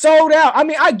 Sold out. I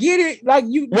mean, I get it. Like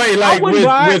you, wait, like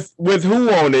with who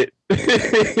on it?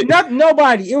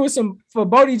 Nobody. It was some for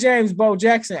Bodie James' Bo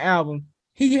Jackson album.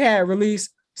 He had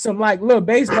released some like little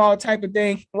baseball type of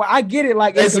thing. Well, I get it.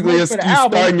 Like basically, it's for the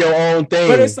album, starting your own thing.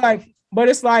 But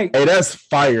it's like, hey, that's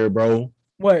fire, bro.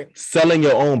 What? Selling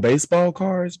your own baseball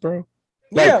cards, bro.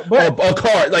 Like, yeah, but a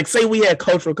card. Like, say we had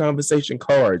cultural conversation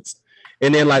cards,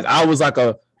 and then like I was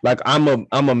I'm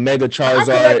a Mega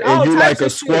Charizard, and you like a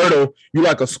Squirtle. Shit. You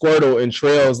like a Squirtle, and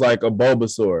Trail's like a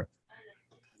Bulbasaur.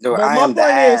 Dude, my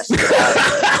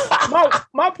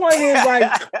point is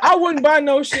like I wouldn't buy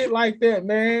no shit like that,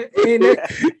 man.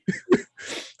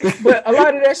 But a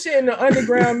lot of that shit in the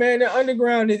underground, man. The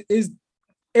underground is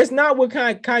it's not what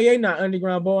Kanye not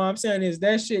underground, but what I'm saying is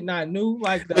that shit not new.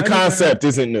 Like the concept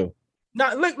isn't new.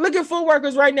 Now look at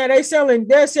Footworkers right now. They'll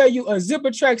sell you a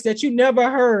zipper tracks that you never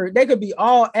heard. They could be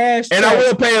all ass. And I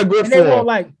will pay a grip for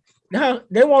them.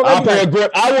 They won't. I'll pay a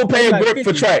grip. I will pay a grip 50.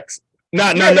 For tracks.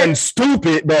 Not nothing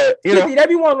stupid, but you 50, know they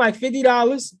be wanting like $50,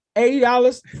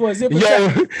 $80 for a zipper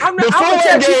track. The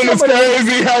Footwork game is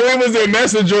crazy. How it was in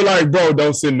Messenger, like, bro,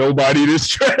 don't send nobody this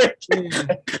track. Yeah.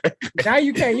 Now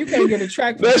you can't get a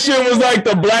track. That shit was like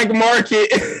the black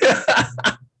market.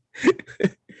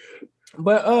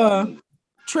 But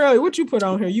Trey, what you put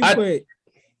on here?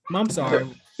 I'm sorry.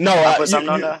 No, I put something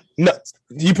on there. No,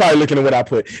 you probably looking at what I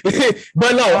put.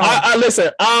 But no, I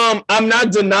listen. I'm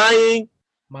not denying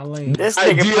my lane. This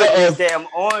nigga put this damn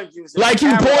orange juice. Like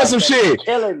you pouring some shit.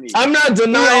 I'm not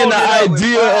denying the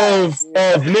idea of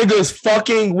niggas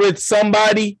fucking with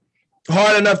somebody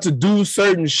hard enough to do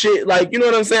certain shit. Like, you know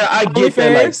what I'm saying? I get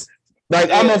that. Like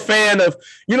I'm a fan of,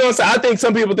 you know what I'm saying? I think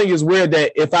some people think it's weird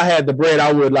that if I had the bread,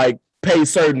 I would like pay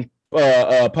certain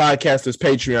podcasters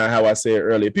Patreon, how I said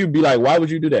earlier. People be like, why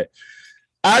would you do that?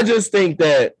 I just think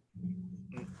that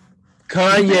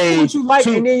Kanye, what you like,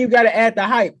 and then you got to add the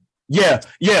hype. Yeah.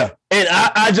 And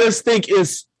I just think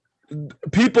it's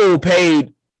people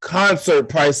paid concert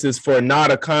prices for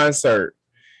not a concert.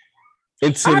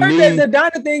 And to I heard me, that the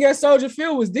Donna thing at Soldier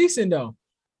Field was decent though.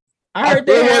 I heard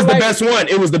it was the best one.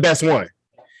 It was the best one.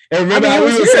 And remember how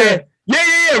we were saying,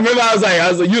 yeah. Remember I was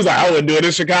like, you was like, I wouldn't do it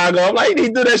in Chicago. I'm like, he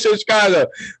do that shit in Chicago.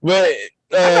 But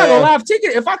I'm not gonna lie,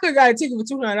 if I could have got a ticket for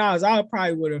 $200, I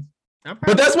probably would have.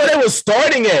 But that's what it was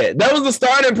starting at. That was the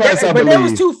starting price. But that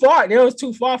was too far. That was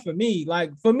too far for me.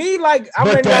 Like I'm.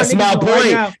 But that's my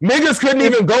point. Right, niggas couldn't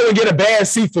even go and get a bad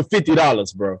seat for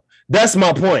 $50, bro. That's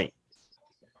my point.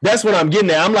 That's what I'm getting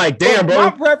at. I'm like, damn, bro.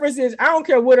 My preference is I don't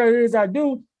care what it is I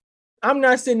do. I'm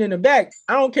not sitting in the back.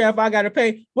 I don't care if I got to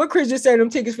pay. What Chris just said, them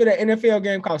tickets for the NFL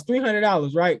game cost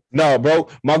 $300, right? No, bro.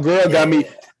 My girl got me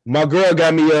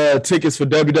tickets for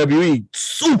WWE.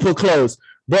 Super close,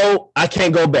 bro. I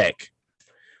can't go back.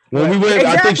 When we went,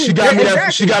 exactly. I think she got me that.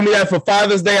 Exactly. She got me that for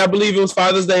Father's Day. I believe it was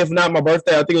Father's Day, if not my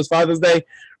birthday. I think it was Father's Day,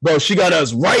 bro. She got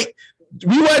us right.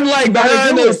 We wasn't like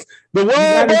behind us. the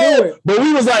wall, bro. But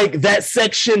we was like that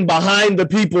section behind the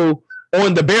people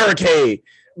on the barricade.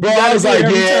 Bro, I was like,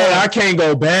 I can't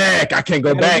go back. I can't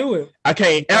go back. I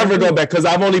can't ever go back because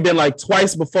I've only been like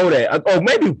twice before that. Oh,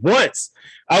 maybe once.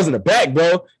 I was in the back,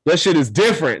 bro. That shit is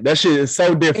different. That shit is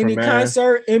so different, Any man.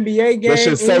 concert, NBA game, that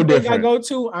shit's so different. I go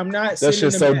to, I'm not. That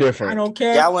shit's so different. I don't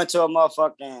care. Yeah, I went to a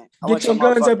motherfucking. Get your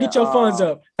guns up. Get your funds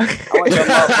up. I went to a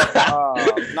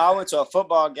motherfucking. I went to a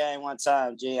football game one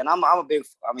time, G, and I'm a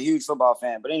huge football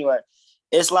fan. But anyway,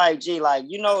 it's like, G, like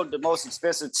the most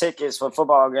expensive tickets for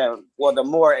football game. Well, the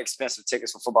more expensive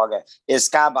tickets for football game is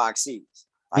skybox seats,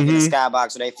 like in the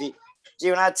skybox with their feet. G,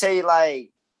 when I tell you,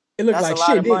 like. It looked like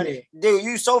shit, didn't it? Dude,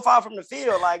 you so far from the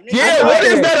field, like. Yeah, what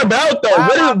is that about though?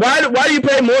 Why do you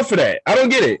pay more for that? I don't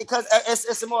get it. Because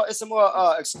it's a more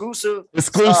exclusive.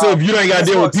 Exclusive. You ain't got to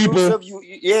deal with people.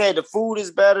 The food is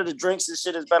better. The drinks and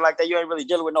shit is better. Like that, you ain't really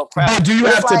dealing with no crap. But do you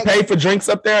have to pay for drinks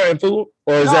up there and food,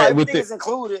 or is that with it? Everything is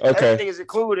included. Okay. Everything is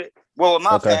included. Well, with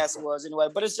my pass was anyway.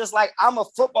 But it's just like I'm a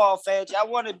football fan. I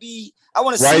want to see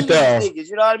these niggas.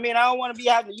 You know what I mean? I don't want to be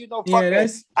having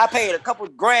to I paid a couple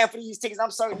grand for these tickets.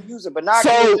 I'm starting to use it, but not.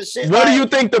 So, what do you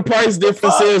think the price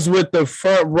difference is with the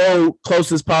front row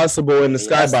closest possible in the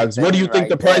skybox? What do you think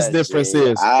the price difference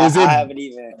is? I haven't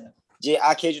even.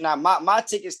 I kid you not. My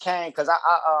tickets came because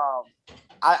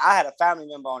I had a family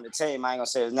member on the team. I ain't gonna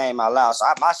say his name out loud, so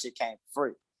my shit came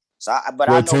free. So, I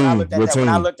know when I looked at that, when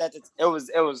I looked at it was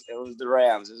the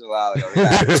Rams. It was a while ago.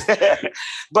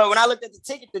 But when I looked at the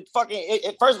ticket,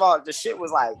 first of all, the shit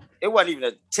was like, it wasn't even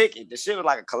a ticket. The shit was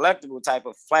like a collectible type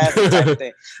of plastic type of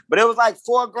thing. But it was like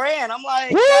 $4,000. I'm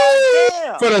like, God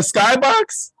damn. For the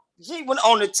skybox? Gee, when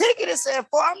on the ticket it said $4,000,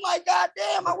 I'm like, God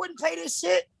damn, I wouldn't pay this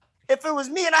shit. If it was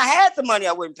me and I had the money,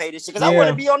 I wouldn't pay this shit because I want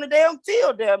to be on the damn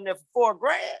field damn near for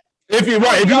 $4,000. If you're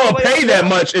gonna pay that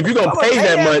much, nigga,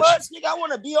 I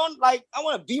want to be on. Like, I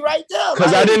want to be right there.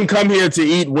 Because I didn't come here to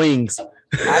eat wings.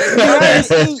 I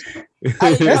didn't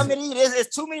come here to eat. There's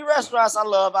too many restaurants I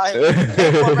love out here.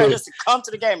 Just to come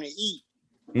to the game and eat.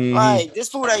 Mm-hmm. Like, this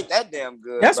food ain't that damn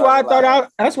good. That's why I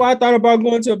thought about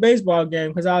going to a baseball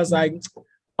game because I was like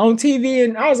on TV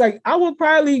and I was like, I would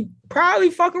probably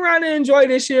fuck around and enjoy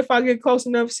this shit if I get close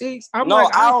enough seats. I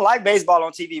don't like baseball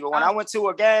on TV, but when I went to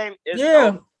a game,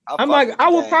 I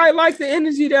would probably like the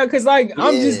energy there because I'm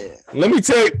just. Let me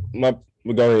tell you,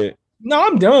 go ahead. No,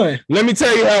 I'm done. Let me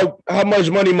tell you how much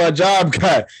money my job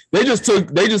got. They just took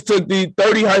the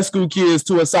 30 high school kids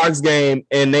to a Sox game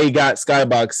and they got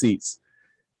skybox seats.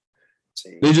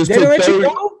 They took 30.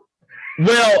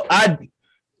 Well, I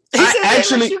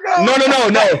actually no.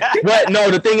 No,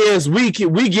 the thing is we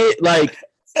get like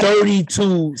 30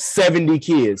 to 70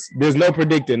 kids. There's no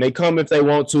predicting. They come if they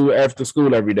want to after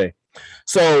school every day.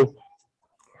 So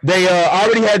they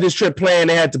already had this trip planned.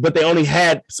 But they only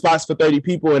had spots for 30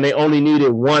 people, and they only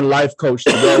needed one life coach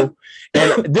to go.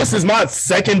 And this is my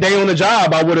second day on the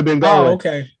job. I would have been going. Oh,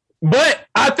 okay. But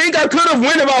I think I could have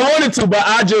went if I wanted to. But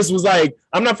I just was like,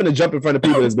 I'm not gonna jump in front of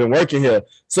people that's been working here.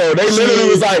 So they literally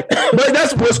was like, but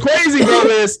that's what's crazy, bro.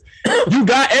 Is you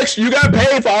got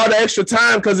paid for all the extra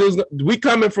time because they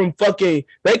coming from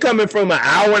an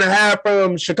hour and a half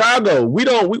from Chicago.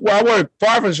 I work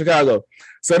far from Chicago.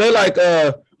 So they like,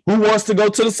 who wants to go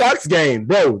to the Sox game?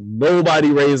 Bro, nobody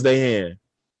raised their hand.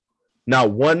 Not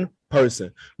one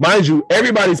person. Mind you,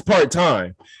 everybody's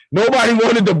part-time. Nobody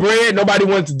wanted the bread. Nobody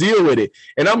wanted to deal with it.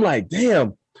 And I'm like,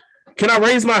 damn, can I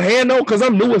raise my hand though? Because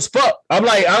I'm new as fuck. I'm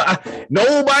like,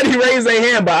 nobody raised their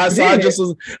hand, but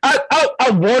I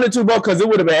wanted to, bro, because it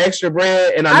would have been extra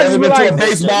bread, and I never been to a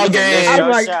baseball game.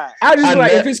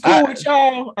 If it's cool with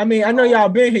y'all, I mean, I know y'all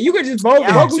been here. You could just vote.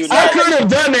 I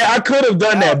could have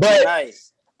done that, but nice.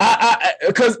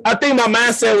 Because I think my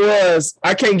mindset was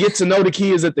I can't get to know the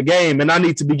kids at the game, and I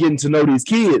need to be getting to know these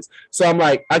kids. So I'm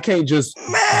like, I can't just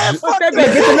fuck that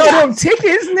get to know them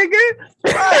tickets, nigga.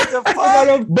 Right, the fuck?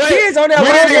 Kids on that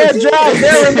long ass drive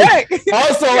there and back.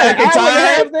 Also,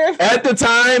 at the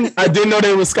time, I didn't know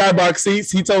they were skybox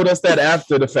seats. He told us that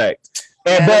after the fact.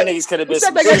 And but niggas could have been.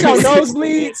 They got your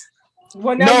nosebleeds.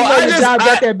 Well, now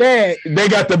got that bag. They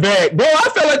got the bag, bro. I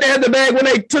felt like they had the bag when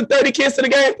they took 30 kids to the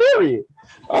game. Period.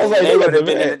 I was like, they would have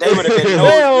been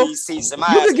nosebleed seats.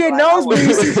 You could get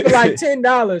nosebleed seats for like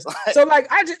 $10. So like,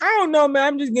 I don't know, man.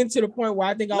 I'm just getting to the point where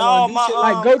I think I want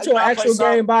to go to an actual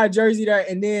game, buy a jersey there,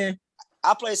 and then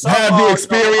I play softball. Have the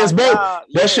experience, bro.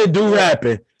 That shit do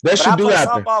happen. That shit do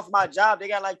happen. Softball for my job. They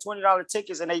got like $20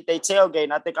 tickets, and they tailgate.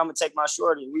 And I think I'm gonna take my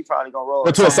shorty. We probably gonna roll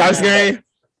to a Sox game.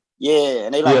 Yeah,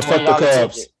 and they like $20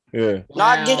 tickets. Yeah. No,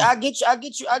 I get you.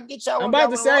 I'm about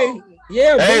to say,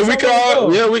 yeah. Hey, we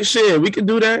can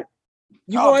do that.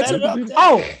 You going to?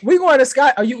 Oh, we going to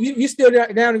Sky? Are you still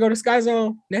down to go to Sky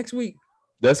Zone next week?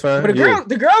 That's fine. But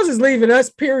the girls is leaving us.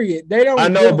 Period. They don't. I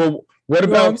know, but what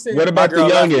about the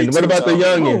youngin? What about the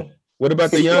youngin? What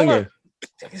about the youngin?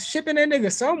 Shipping that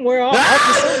nigga somewhere. Oh,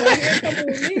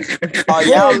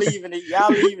 y'all leaving it?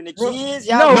 Y'all leaving the kids?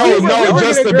 No,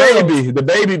 just the baby, the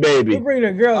baby. We bring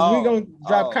the girls. We gonna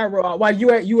drop Cairo out. Why you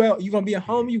gonna be at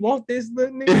home? You want this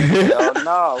little nigga? Hell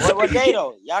no. What day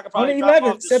though? Y'all can probably drop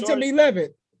off September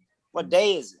 11th. What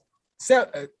day is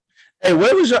it? Hey,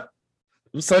 where was y'all?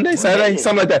 Sunday, Saturday,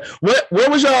 something like that. Where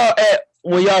was y'all at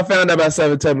when y'all found out about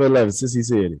September 11th? Since he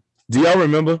said it, do y'all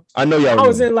remember? I know y'all.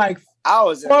 I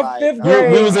was in fifth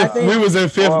grade. We was in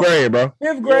fifth grade, bro.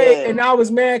 Fifth grade, and I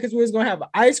was mad because we was gonna have an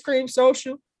ice cream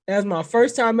social. That was my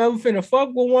first time ever finna fuck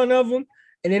with one of them,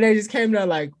 and then they just came there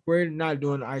like, we're not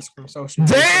doing the ice cream social.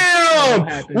 Damn,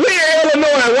 we in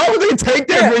Illinois. Why would they take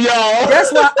that for y'all?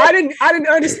 That's why I didn't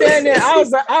understand that.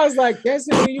 I was like, that's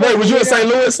in New York. Wait, was you in St.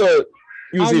 Louis or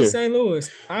you was I was here? in St.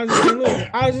 Louis. I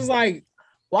was just like,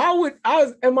 why would I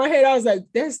was in my head? I was like,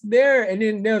 that's there, and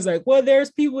then there was like, well, there's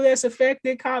people that's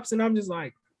affected, cops, and I'm just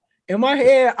like, in my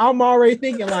head, I'm already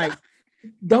thinking like,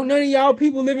 don't none of y'all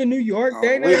people live in New York? We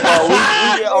get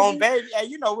on baby, and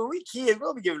you know when we kids, we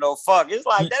don't be giving no fuck. It's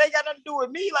like that ain't got nothing to do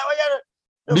with me.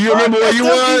 Like, do you remember where you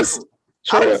was?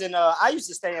 I was in. I used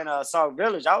to stay in Sauk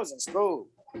Village. I was in school.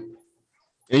 And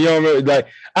you don't remember, like,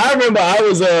 I remember I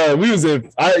was we was in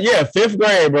fifth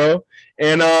grade, bro,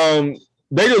 and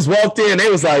they just walked in. They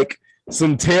was like,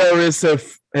 some terrorists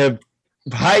have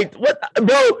hiked. What,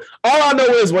 bro? All I know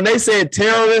is when they said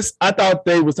terrorists, I thought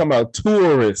they was talking about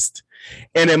tourists.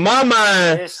 And in my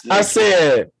mind, I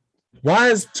said, why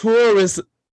is tourists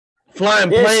flying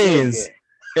planes?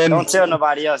 And don't tell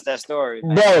nobody else that story,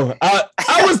 man. Bro.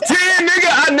 I was 10,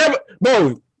 nigga.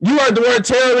 Bro, you heard the word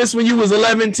terrorist when you was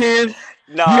 11, 10?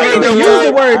 No, you didn't even use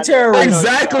the word terrorist.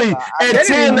 Exactly. At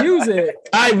 10, use it.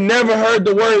 I've never heard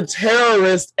the word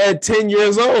terrorist at 10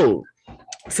 years old.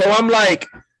 So I'm like,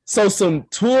 so some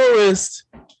tourists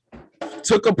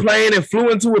took a plane and flew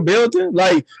into a building?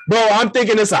 Like, bro, I'm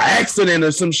thinking it's an accident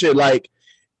or some shit. Like,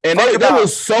 and that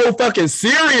was so fucking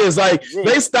serious. Like,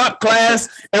 they stopped class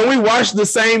and we watched the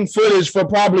same footage for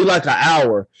probably like an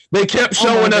hour. They kept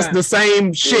showing us the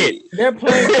same shit. That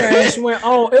plane crash went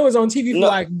on. It was on TV for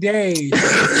like days.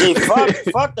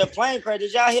 Fuck the plane crash.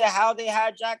 Did y'all hear how they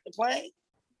hijacked the plane?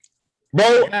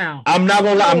 Bro, I'm not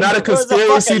gonna lie. I'm not a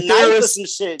conspiracy theorist.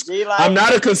 I'm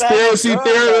not a conspiracy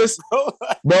theorist.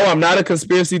 Bro, I'm not a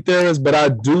conspiracy theorist, but I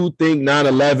do think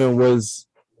 9/11 was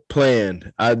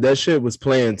planned. That shit was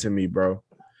planned to me, bro.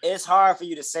 It's hard for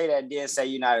you to say that and then say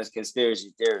you're not a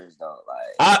conspiracy theorist, though.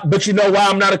 Like, but you know why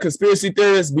I'm not a conspiracy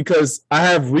theorist? Because I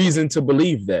have reason to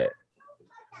believe that.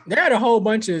 There had a whole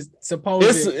bunch of supposed.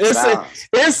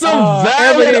 It's some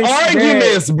valid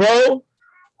arguments, bro.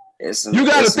 You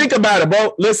got to think about it,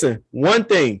 bro. Listen, one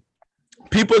thing.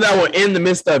 People that were in the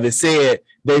midst of it said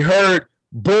they heard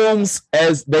booms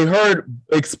as they heard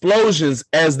explosions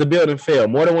as the building fell.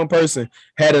 More than one person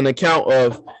had an account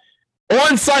of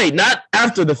on site, not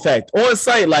after the fact. On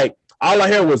site, like all I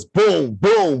heard was boom,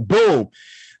 boom, boom.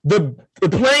 The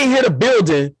plane hit a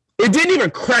building. It didn't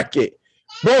even crack it.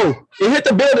 Bro, it hit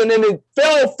the building and it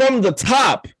fell from the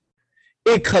top.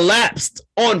 It collapsed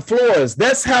on floors.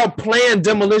 That's how planned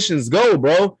demolitions go,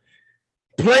 bro.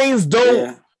 Planes don't.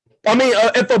 Yeah. I mean,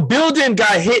 if a building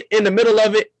got hit in the middle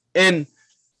of it, and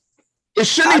it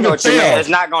shouldn't even fail. It's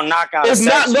not gonna knock out. It's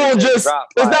not gonna just.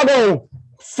 It's not gonna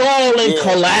fall and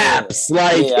collapse.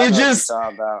 Like it just.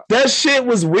 That shit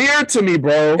was weird to me,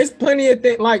 bro. It's plenty of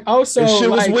things. Like also, this shit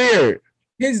was weird.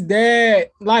 His dad,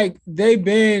 like they've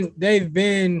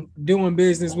been doing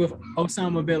business with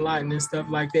Osama bin Laden and stuff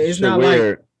like that. It's not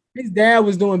weird. Like his dad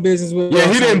was doing business with.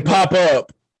 Yeah, he didn't pop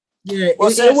up. Yeah,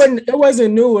 it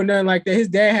wasn't new or nothing like that. His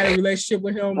dad had a relationship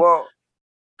with him. Well,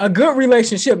 a good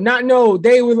relationship.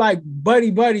 They were like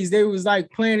buddies. They was like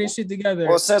planning shit together.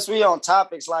 Well, since we on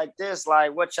topics like this,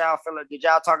 like what y'all feel? Did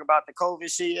y'all talk about the COVID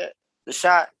shit yet? The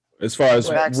shot. As far as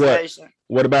vaccination.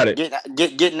 What about it?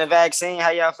 Getting the vaccine. How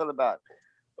y'all feel about it?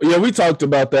 Yeah, we talked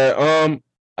about that.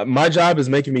 My job is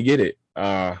making me get it.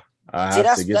 I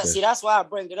have to get that. See, that's why I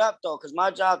bring it up though, because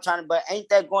my job but ain't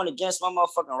that going against my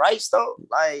motherfucking rights though?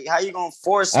 Like, how you gonna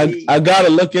force me? I gotta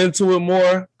look into it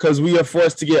more because we are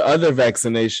forced to get other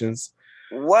vaccinations.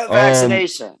 What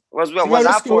vaccination was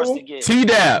I forced to get?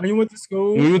 Tdap. When you went to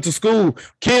school. When you went to school,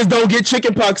 kids don't get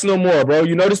chickenpox no more, bro.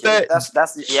 You notice that?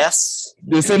 That's yes.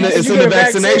 It's in the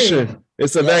vaccination.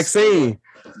 It's a vaccine.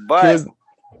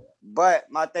 But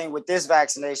my thing with this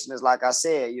vaccination is, like I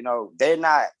said, they're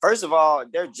not. First of all,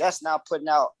 they're just now putting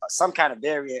out some kind of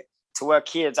variant to where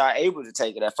kids are able to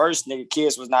take it. At first, nigga,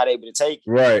 kids was not able to take it.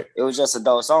 Right. It was just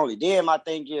adults only. Then my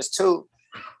thing is too,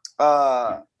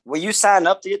 when you sign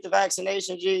up to get the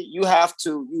vaccination, G, you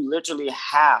literally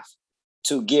have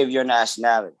to give your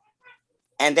nationality.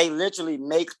 And they literally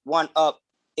make one up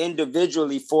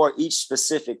individually for each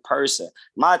specific person.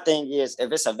 My thing is,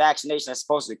 if it's a vaccination that's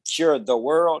supposed to cure the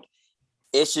world,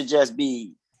 it should just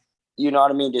be, you know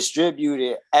what I mean,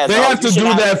 distributed. They have to do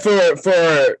that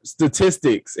for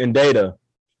statistics and data.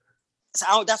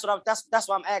 So that's what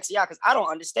I'm asking y'all, because I don't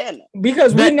understand that.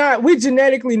 Because we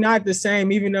genetically not the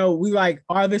same, even though we like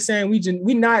are the same. We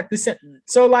not the same.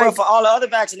 So like, but for all the other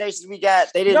vaccinations we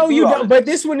got, they didn't. No, you don't. But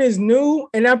this one is new,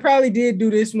 and I probably did do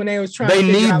this when they was trying. They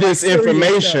to need out, this like,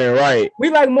 information, right? We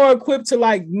like more equipped to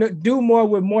like do more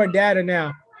with more data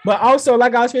now. But also,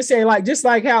 like I was gonna say, like just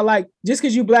like how like just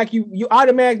because you black, you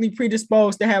automatically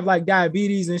predisposed to have like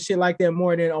diabetes and shit like that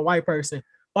more than a white person.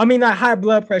 I mean, not high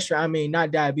blood pressure. I mean,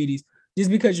 not diabetes. Just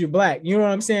because you're black, you know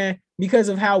what I'm saying? Because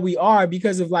of how we are,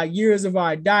 because of like years of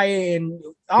our diet and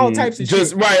all types of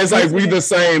just shit. Right. It's like we the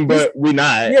same, but we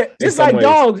not. Yeah, just like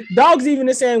ways. Dogs even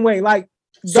the same way. Like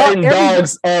certain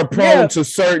dogs are prone to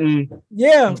certain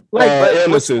like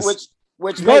illnesses,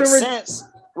 which makes sense.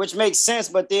 Which makes sense,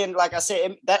 but then, like I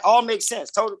said, that all makes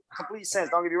sense, total complete sense.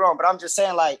 Don't get me wrong, but I'm just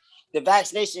saying, like the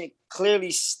vaccination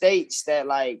clearly states that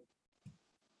like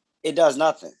it does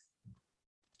nothing.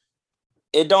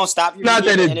 It don't stop you. Not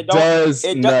that it does.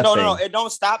 No. It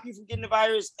don't stop you from getting the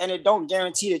virus, and it don't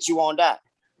guarantee that you won't die.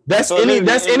 That's any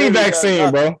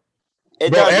vaccine, bro.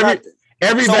 It does nothing.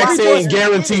 Every vaccine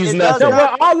guarantees nothing. No,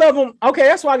 but all of them. Okay,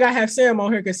 that's why I gotta have Sam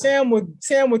on here, because Sam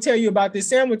will tell you about this.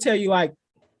 Sam will tell you like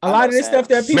a lot of this stuff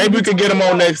that people. Maybe we could get him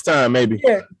on next time. Maybe.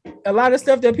 Yeah, a lot of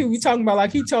stuff that people be talking about.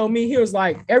 Like he told me, he was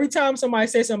like, every time somebody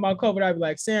says something about COVID, I'd be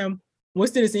like, Sam,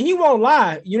 what's this? And he won't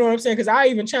lie. You know what I'm saying? Because I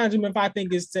even challenge him if I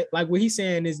think it's like what he's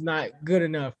saying is not good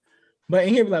enough. But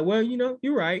and he'll be like, well, you know,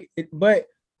 you're right. But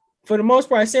for the most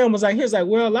part, Sam was like, he was like,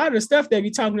 well, a lot of the stuff they be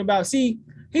talking about. See,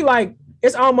 he like,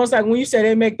 it's almost like when you say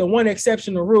they make the one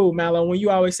exception to rule, Mallow, when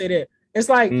you always say that. It's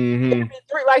like, he'll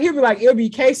be like, it'll be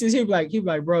cases. He'll be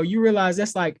like, bro, you realize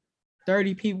that's like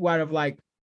 30 people out of like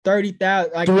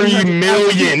 30,000, like 3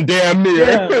 million, damn near.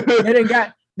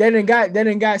 Yeah, they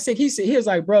didn't got sick. He was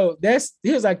like, bro, that's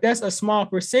a small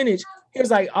percentage. He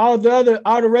was like, all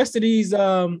the rest of these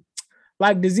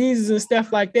like diseases and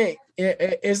stuff like that.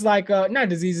 It's like not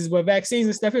diseases, but vaccines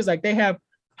and stuff. He was like, they have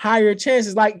higher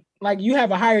chances. Like you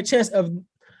have a higher chance of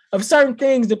certain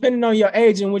things depending on your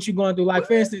age and what you're going through. Like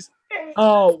for instance,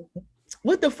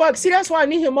 what the fuck? See, that's why I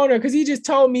need him on there, because he just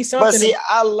told me something. But see,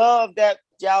 I love that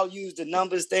y'all use the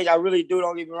numbers thing. I really do.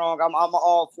 Don't get me wrong. I'm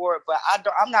all for it, but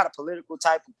I'm not a political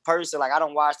type of person. Like I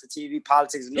don't watch the TV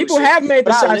politics. People have made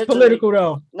the shots political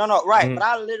though. No, right. Mm-hmm. But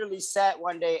I literally sat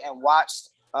one day and watched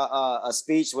a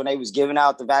speech when they was giving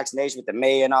out the vaccination with the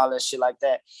mayor and all that shit like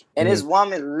that. And this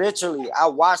woman, literally, I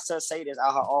watched her say this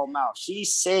out her own mouth. She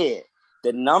said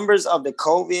the numbers of the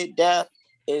COVID death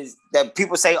is that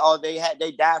people say, oh, they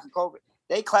died from COVID.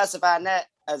 They classify that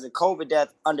as a COVID death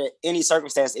under any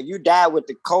circumstance. If you die with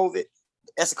the COVID,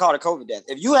 that's called a COVID death.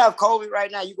 If you have COVID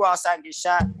right now, you go outside and get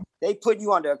shot, they put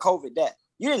you under a COVID death.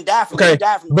 You didn't die from it. You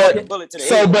died from the bullet to the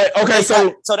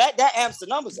head. So that amps the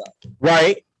numbers up.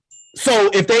 Right. So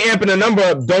if they amping the number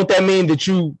up, don't that mean that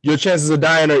your chances of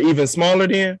dying are even smaller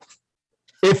then?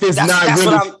 If it's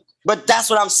But that's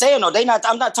what I'm saying, though.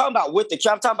 I'm not talking about with the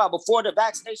cure. I'm talking about before the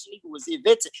vaccination even was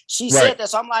invented. She said that.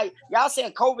 So I'm like, y'all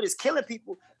saying COVID is killing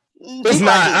people. It's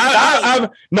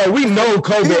not. No, we know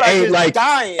COVID ain't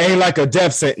like a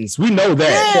death sentence. We know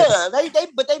that. Yeah,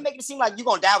 but they make it seem like you're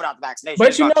gonna die without the vaccination.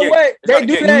 But you know what? They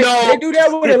do that. They do that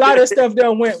with a lot of stuff.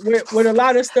 Though, with a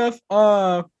lot of stuff,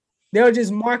 they'll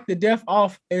just mark the death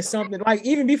off as something. Like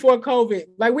even before COVID,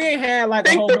 like we ain't had like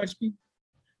a whole bunch of people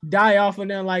die off and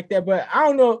nothing like that. But I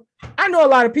don't know. I know a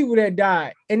lot of people that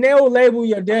died, and they'll label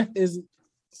your death as.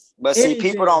 But see,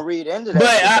 people don't read into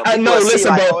that. But I know.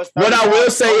 Listen, bro. What I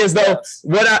will say is though,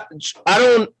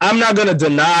 I'm not gonna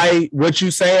deny what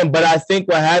you're saying, but I think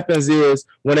what happens is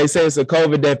when they say it's a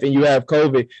COVID death and you have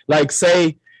COVID, like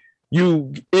say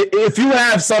if you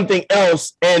have something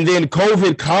else and then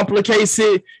COVID complicates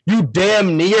it, you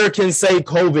damn near can say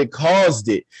COVID caused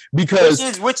it because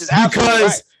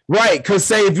right. Because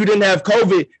say if you didn't have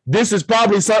COVID, this is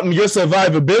probably something your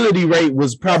survivability rate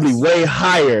was probably way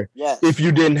higher if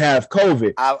you didn't have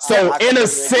COVID. So in a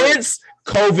sense,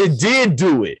 COVID did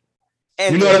do it.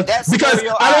 And you know because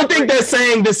I don't think they're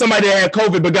saying that somebody that had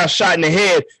COVID but got shot in the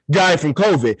head died from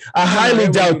COVID. I highly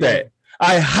doubt that.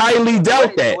 I highly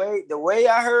doubt that. The way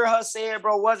I heard her say it,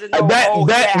 bro, wasn't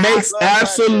that makes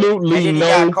absolutely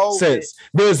no sense.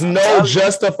 There's no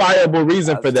justifiable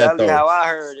reason for that, though. How I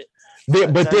heard it.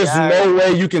 But there's no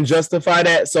way you can justify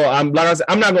that. So I'm not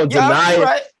going to deny it.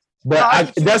 Right.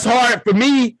 But that's hard for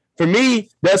me. For me,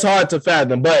 that's hard to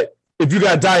fathom. But if you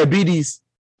got diabetes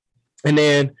and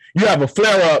then you have a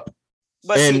flare up,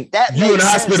 and you in the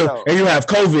hospital and you have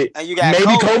COVID, and you got maybe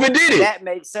COVID did it. That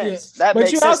makes sense. Yeah.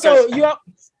 But you also,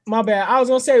 my bad. I was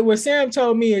gonna say what Sam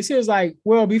told me is he was like,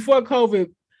 well, before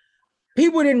COVID,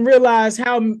 people didn't realize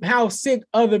how sick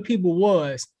other people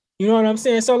was. You know what I'm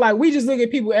saying? So like we just look at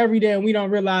people every day and we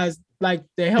don't realize like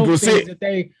the health things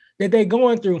that they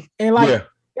going through. And like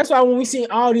that's why when we see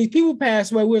all these people pass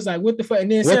away, we was like, what the fuck?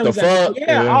 And then Sam was like,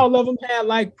 all of them had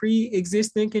like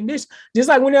pre-existing conditions. Just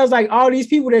like when there was like all these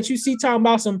people that you see talking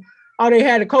about they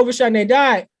had a COVID shot and they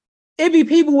died. It'd be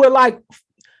people with like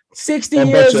 60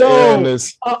 years old,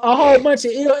 a whole bunch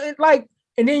of like,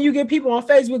 and then you get people on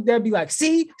Facebook that be like,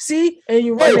 see, and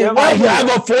you run it. I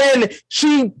have a friend.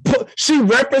 She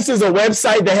references a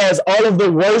website that has all of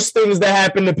the worst things that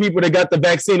happen to people that got the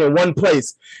vaccine in one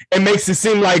place and makes it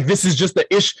seem like this is just the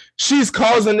issue. She's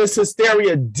causing this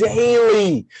hysteria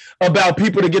daily about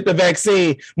people to get the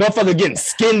vaccine. Motherfucker getting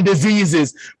skin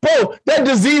diseases. Bro, that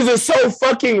disease is so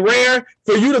fucking rare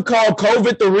for you to call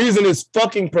COVID the reason is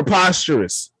fucking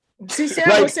preposterous. See,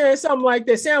 Sam was saying something like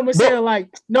that. Sam was saying like,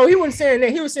 no, he wasn't saying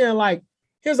that. He was saying like,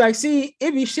 he was like, see,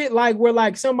 it be shit like where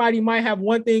like somebody might have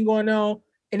one thing going on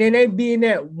and then they be in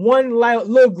that one like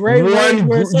little gray range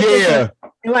where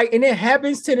and it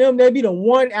happens to them. They be the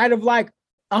one out of like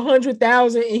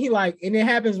 100,000 and and it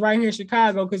happens right here in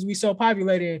Chicago because we so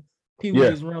populated and people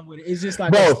just run with it. It's just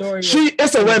like a story.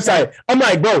 It's a website. I'm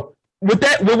like, bro, with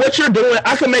what you're doing,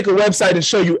 I can make a website and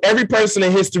show you every person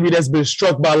in history that's been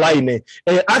struck by lightning.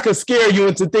 And I could scare you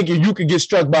into thinking you could get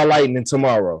struck by lightning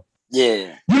tomorrow.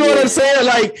 Yeah. You know what I'm saying?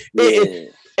 Like,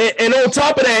 and on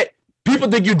top of that, people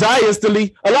think you die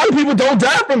instantly. A lot of people don't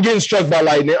die from getting struck by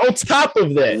lightning. On top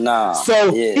of that.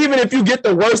 Even if you get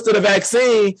the worst of the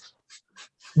vaccine,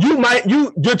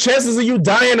 your chances of you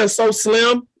dying are so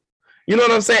slim. You know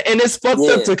what I'm saying? And it's fucked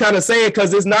up to kind of say it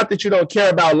because it's not that you don't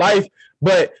care about life,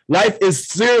 but life is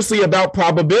seriously about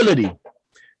probability.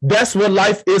 That's what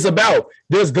life is about.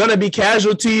 There's gonna be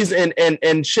casualties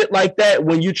and shit like that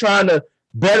when you're trying to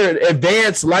better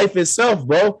advance life itself,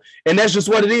 bro. And that's just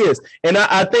what it is. And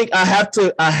I think I have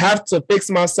to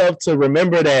fix myself to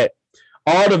remember that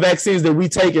all the vaccines that we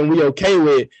take and we okay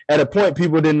with, at a point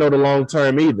people didn't know the long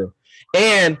term either.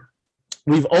 And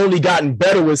we've only gotten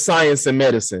better with science and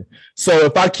medicine. So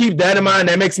if I keep that in mind,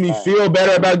 that makes me feel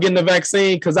better about getting the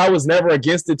vaccine because I was never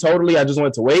against it totally. I just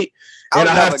wanted to wait. And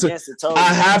I have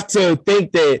to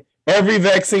think that every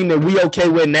vaccine that we okay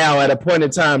with now at a point in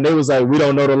time, they was like, we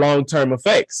don't know the long-term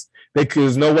effects.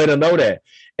 There's no way to know that.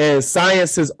 And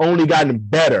science has only gotten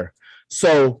better.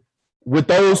 So with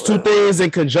those two things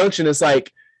in conjunction, it's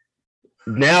like,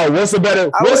 now, what's a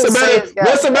better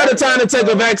time to take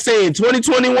a vaccine?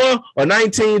 2021 or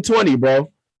 1920,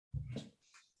 bro?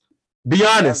 Be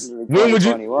honest. When would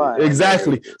you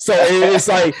exactly? So it's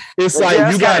like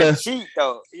you gotta cheat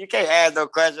though. You can't ask no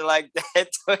question like that.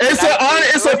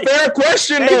 It's a fair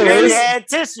question though. They had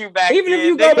tissue back even if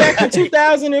you go back to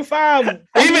 2005. You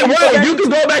can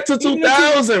go back to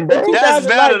 2000, bro. That's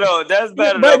better though. That's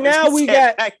better. But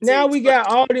now we got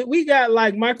all the we got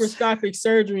like microscopic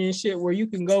surgery and shit where you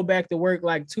can go back to work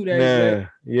like 2 days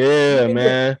later. Yeah,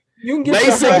 man. You can get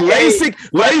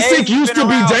LASIK used to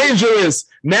be dangerous.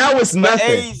 Now it's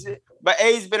nothing. But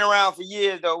AIDS been around for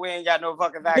years though. We ain't got no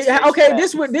fucking vaccine.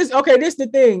 This the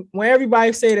thing. When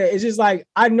everybody say that, it's just like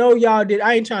I know y'all did.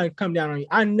 I ain't trying to come down on you.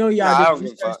 I know y'all did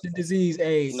research the disease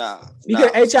AIDS.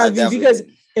 Because HIV. Because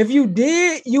if you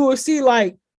did, you will see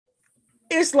like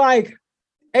it's like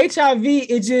HIV.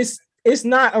 It's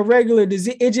not a regular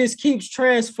disease. It just keeps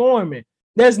transforming.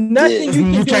 There's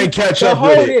nothing you can't catch up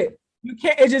with it. You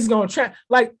can't. It's just gonna try.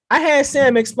 Like I had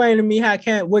Sam explain to me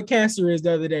what cancer is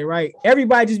the other day. Right?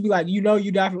 Everybody just be like, you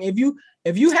die from. If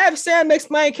you have Sam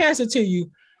explain cancer to you,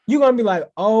 you're gonna be like,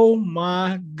 oh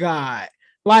my god,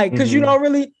 like because you don't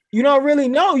really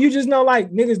know. You just know like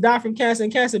niggas die from cancer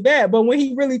and cancer bad. But when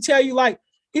he really tell you like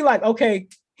he like okay,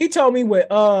 he told me what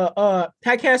how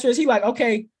cancer is. He like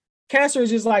okay, cancer is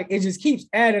just like it just keeps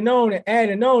adding on and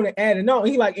adding on and adding on.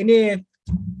 He like and then.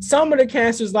 Some of the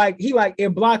cancers, like he like it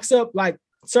blocks up like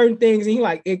certain things, and he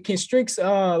like it constricts.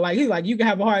 Like he like you can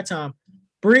have a hard time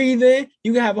breathing.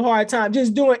 You can have a hard time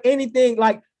just doing anything.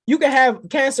 Like you can have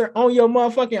cancer on your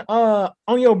motherfucking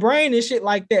on your brain and shit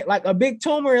like that. Like a big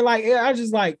tumor and like I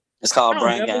just like it's called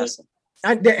brain cancer.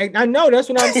 I know that's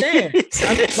what I'm saying.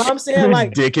 I'm saying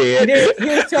like, dickhead.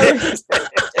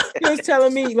 He was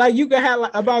telling me like you could have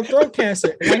like about throat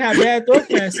cancer, like how bad throat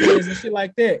cancer is and shit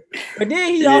like that. But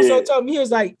then he also told me he was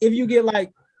like, if you get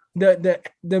like the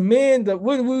men,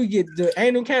 what do we get, the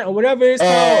anal cancer or whatever it's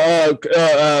called.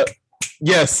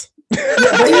 Yes.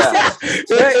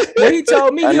 But he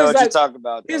told me, I he know was what like, you're talking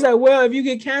about. He's like, well, if you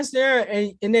get cancer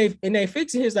and they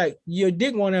fix it, he's like, your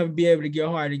dick won't ever be able to get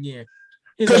hard again.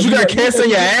 Because like, you got cancer in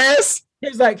your ass?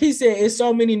 He's like, he said it's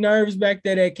so many nerves back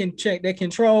there that can check, that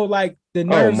control like the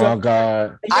nerves. Oh my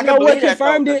God. I know what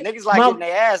confirmed it. Niggas like getting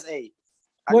their ass ate.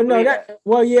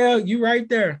 Well, yeah, you right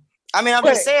there. I mean, I'm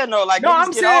just saying though, like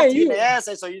niggas get off getting their ass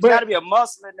ate, so you gotta be a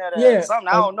muscle in there. Yeah, something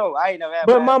I don't know. I ain't never had.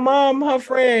 But my mom, her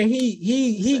friend,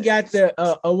 he got the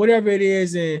whatever it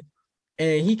is, and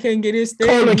he couldn't get his thing.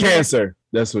 Colon cancer.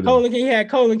 That's what he had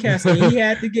colon cancer. He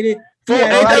had to get it.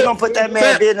 How you gonna put that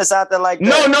man business out there like that?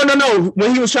 No.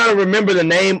 When he was trying to remember the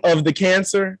name of the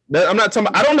cancer, I'm not talking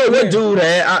about. I don't know what dude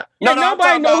had.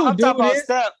 Nobody knows who dude is.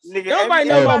 Nobody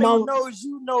knows my mom. Knows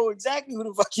you know exactly who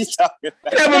the fuck you talking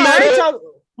about.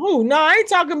 I ain't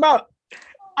talking about.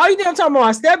 Oh, you think I'm talking about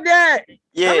my stepdad?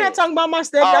 Yeah. I'm not talking about my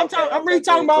stepdad. I'm really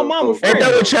talking about mama friend. Ain't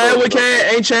that what Chadwick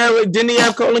had? Ain't Chadwick? Didn't he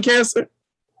have colon cancer?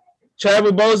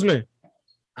 Chadwick Boseman.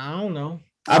 I don't know.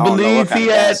 I believe he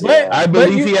had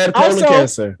colon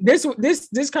cancer.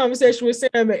 This conversation with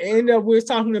Sam ended up we was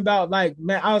talking about like,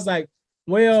 man, I was like,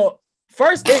 well,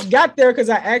 first it got there because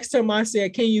I asked him, I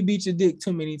said, can you beat your dick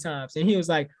too many times? And he was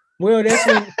like, well, that's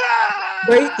when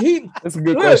that's a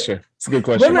good question. It's a good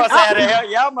question.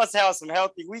 Y'all must have some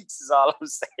healthy weeks, is all I'm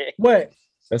saying. What?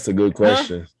 That's a good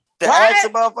question. To ask a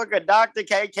motherfucker doctor,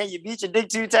 can you beat your dick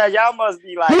 2 times? Y'all must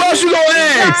be like, who else you gonna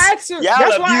ask? Y'all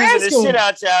abusing the shit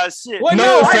out y'all shit. Well,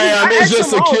 no, fam, it's just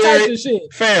security.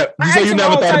 Fam, you say you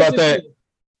never thought about that.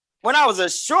 When I was a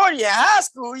shorty in high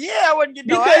school, I wouldn't get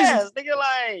no ass. Nigga,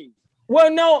 like. Well,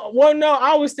 no,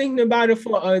 I was thinking about it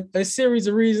for a series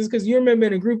of reasons, because you remember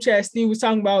in the group chat, Steve was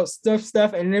talking about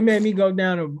stuff, and it made me go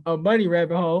down a bunny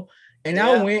rabbit hole. And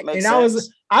I went and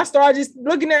I started just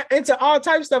looking into all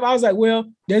types of stuff. I was like,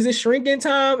 well, does it shrink in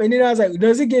time? And then I was like,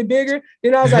 does it get bigger?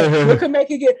 Then I was like, what could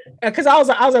make it get? Because I was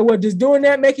like, well, does doing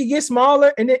that make it get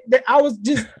smaller? And I was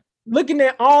just looking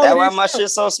at all. That's why my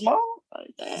shit's so small.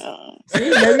 Like, damn. See,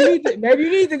 maybe you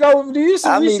need to go do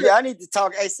some research. I need to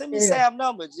talk. Hey, send me Sam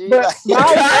number, G. But I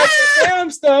was asking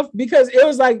Sam stuff because it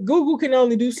was like Google can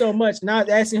only do so much. And I was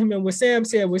asking him, and what Sam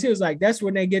said was, he was like, that's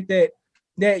when they get that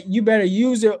you better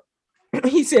use it.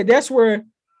 He said that's where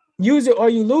use it or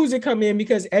you lose it come in,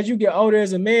 because as you get older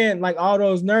as a man, like all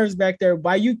those nerves back there,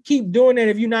 by you keep doing that,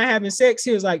 if you're not having sex,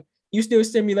 he was like, you still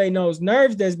stimulating those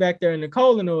nerves that's back there in the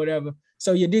colon or whatever.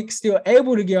 So your dick's still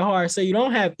able to get hard, so you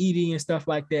don't have ED and stuff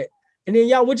like that. And then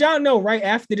y'all know, right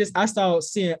after this, I started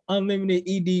seeing unlimited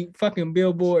ED fucking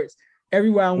billboards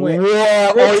everywhere I went.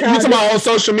 Yeah, you talking about on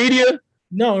social media?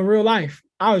 No, in real life.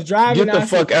 I was driving. Get the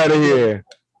fuck out of here.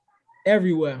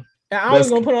 Everywhere. And I was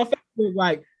gonna put on Facebook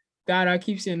like, God, I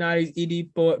keep seeing all these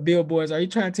ED billboards. Are you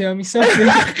trying to tell me something?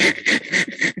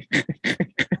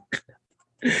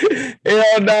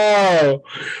 Hell no.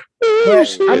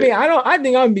 But, I mean, I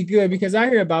think I'm gonna be good, because I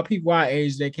hear about people our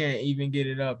age that can't even get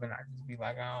it up, and I just be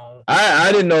like, I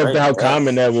didn't know how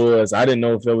common that was. I didn't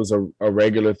know if it was a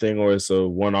regular thing or it's a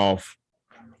one-off.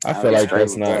 I feel like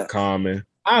that's not common.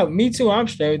 Me too. I'm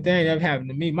straight. That ain't ever happened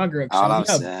to me. My girl,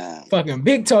 fucking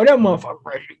big toe. That motherfucker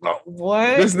ready to go.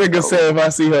 What? This nigga said, if I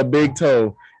see her big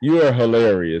toe, you are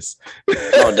hilarious.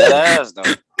 Oh, that ass though.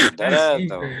 That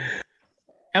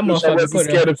motherfucker put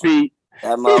scared of feet.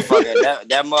 That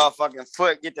motherfucking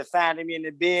foot get to finding me in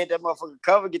the bed. That motherfucking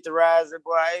cover get to rising.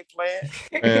 Boy, I ain't playing.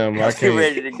 I can't.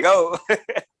 Ready to go.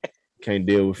 Can't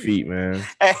deal with feet, man.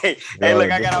 Hey,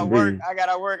 look, I got to work.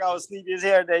 I was sleepy as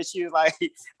hell today. She was like,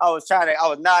 I was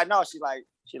nodding off. She like,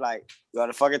 you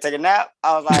want to fucking take a nap?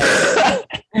 I was like,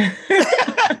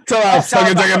 tell her I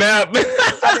fucking take a nap.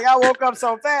 I think I woke up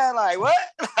so fast, like, what?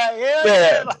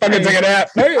 Fucking take a nap.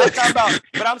 I'm talking about,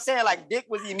 but I'm saying, like, dick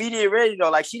was immediately ready,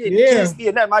 though. Like, she didn't kiss me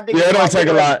or nothing. My dick was it don't like, take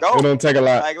a lot. It don't take a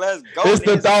lot. Like, let's go.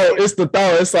 It's the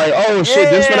thought. It's like, oh,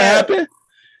 shit, this gonna happen?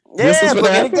 This is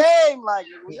gonna happen? Game. Like,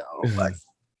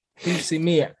 you see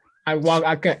me,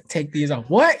 I can't take these off.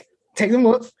 What? Take them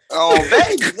off. Oh,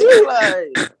 baby.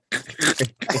 Like...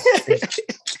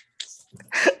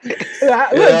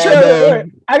 Look,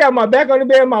 I got my back on the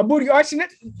bed, my booty arching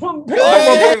it. Oh,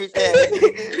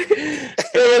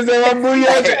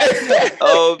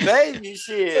 baby,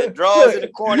 shit. Drawers in the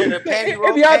corner, the panty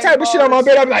roll. If y'all type of shit on my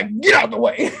bed, I'm like, get out the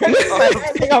way.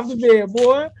 Take off the bed,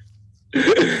 boy.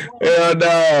 Hell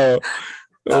no.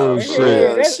 Oh,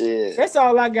 Yeah, shit. That's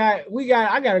all I got.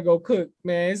 I gotta go cook,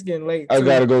 man. It's getting late. I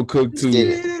gotta go cook too.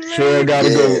 Trey gotta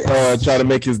go try to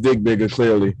make his dick bigger,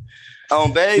 clearly.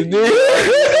 Baby.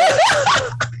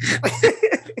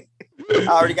 I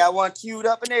already got one queued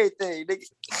up and everything, nigga.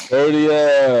 Oh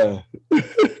yeah.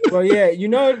 Well, yeah, you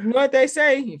know what they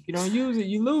say. If you don't use it,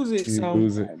 you lose it.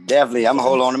 Definitely, I'm gonna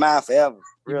hold on to mine forever.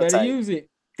 You better tight. Use it.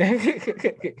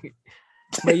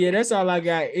 But yeah, that's all I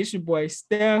got. It's your boy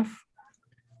Steph.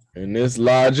 And this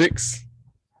Logics.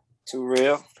 Too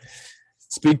real.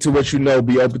 Speak to what you know,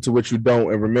 be open to what you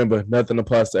don't, and remember, nothing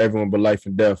applies to everyone but life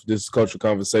and death. This is Cultural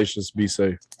Conversations. Be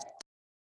safe.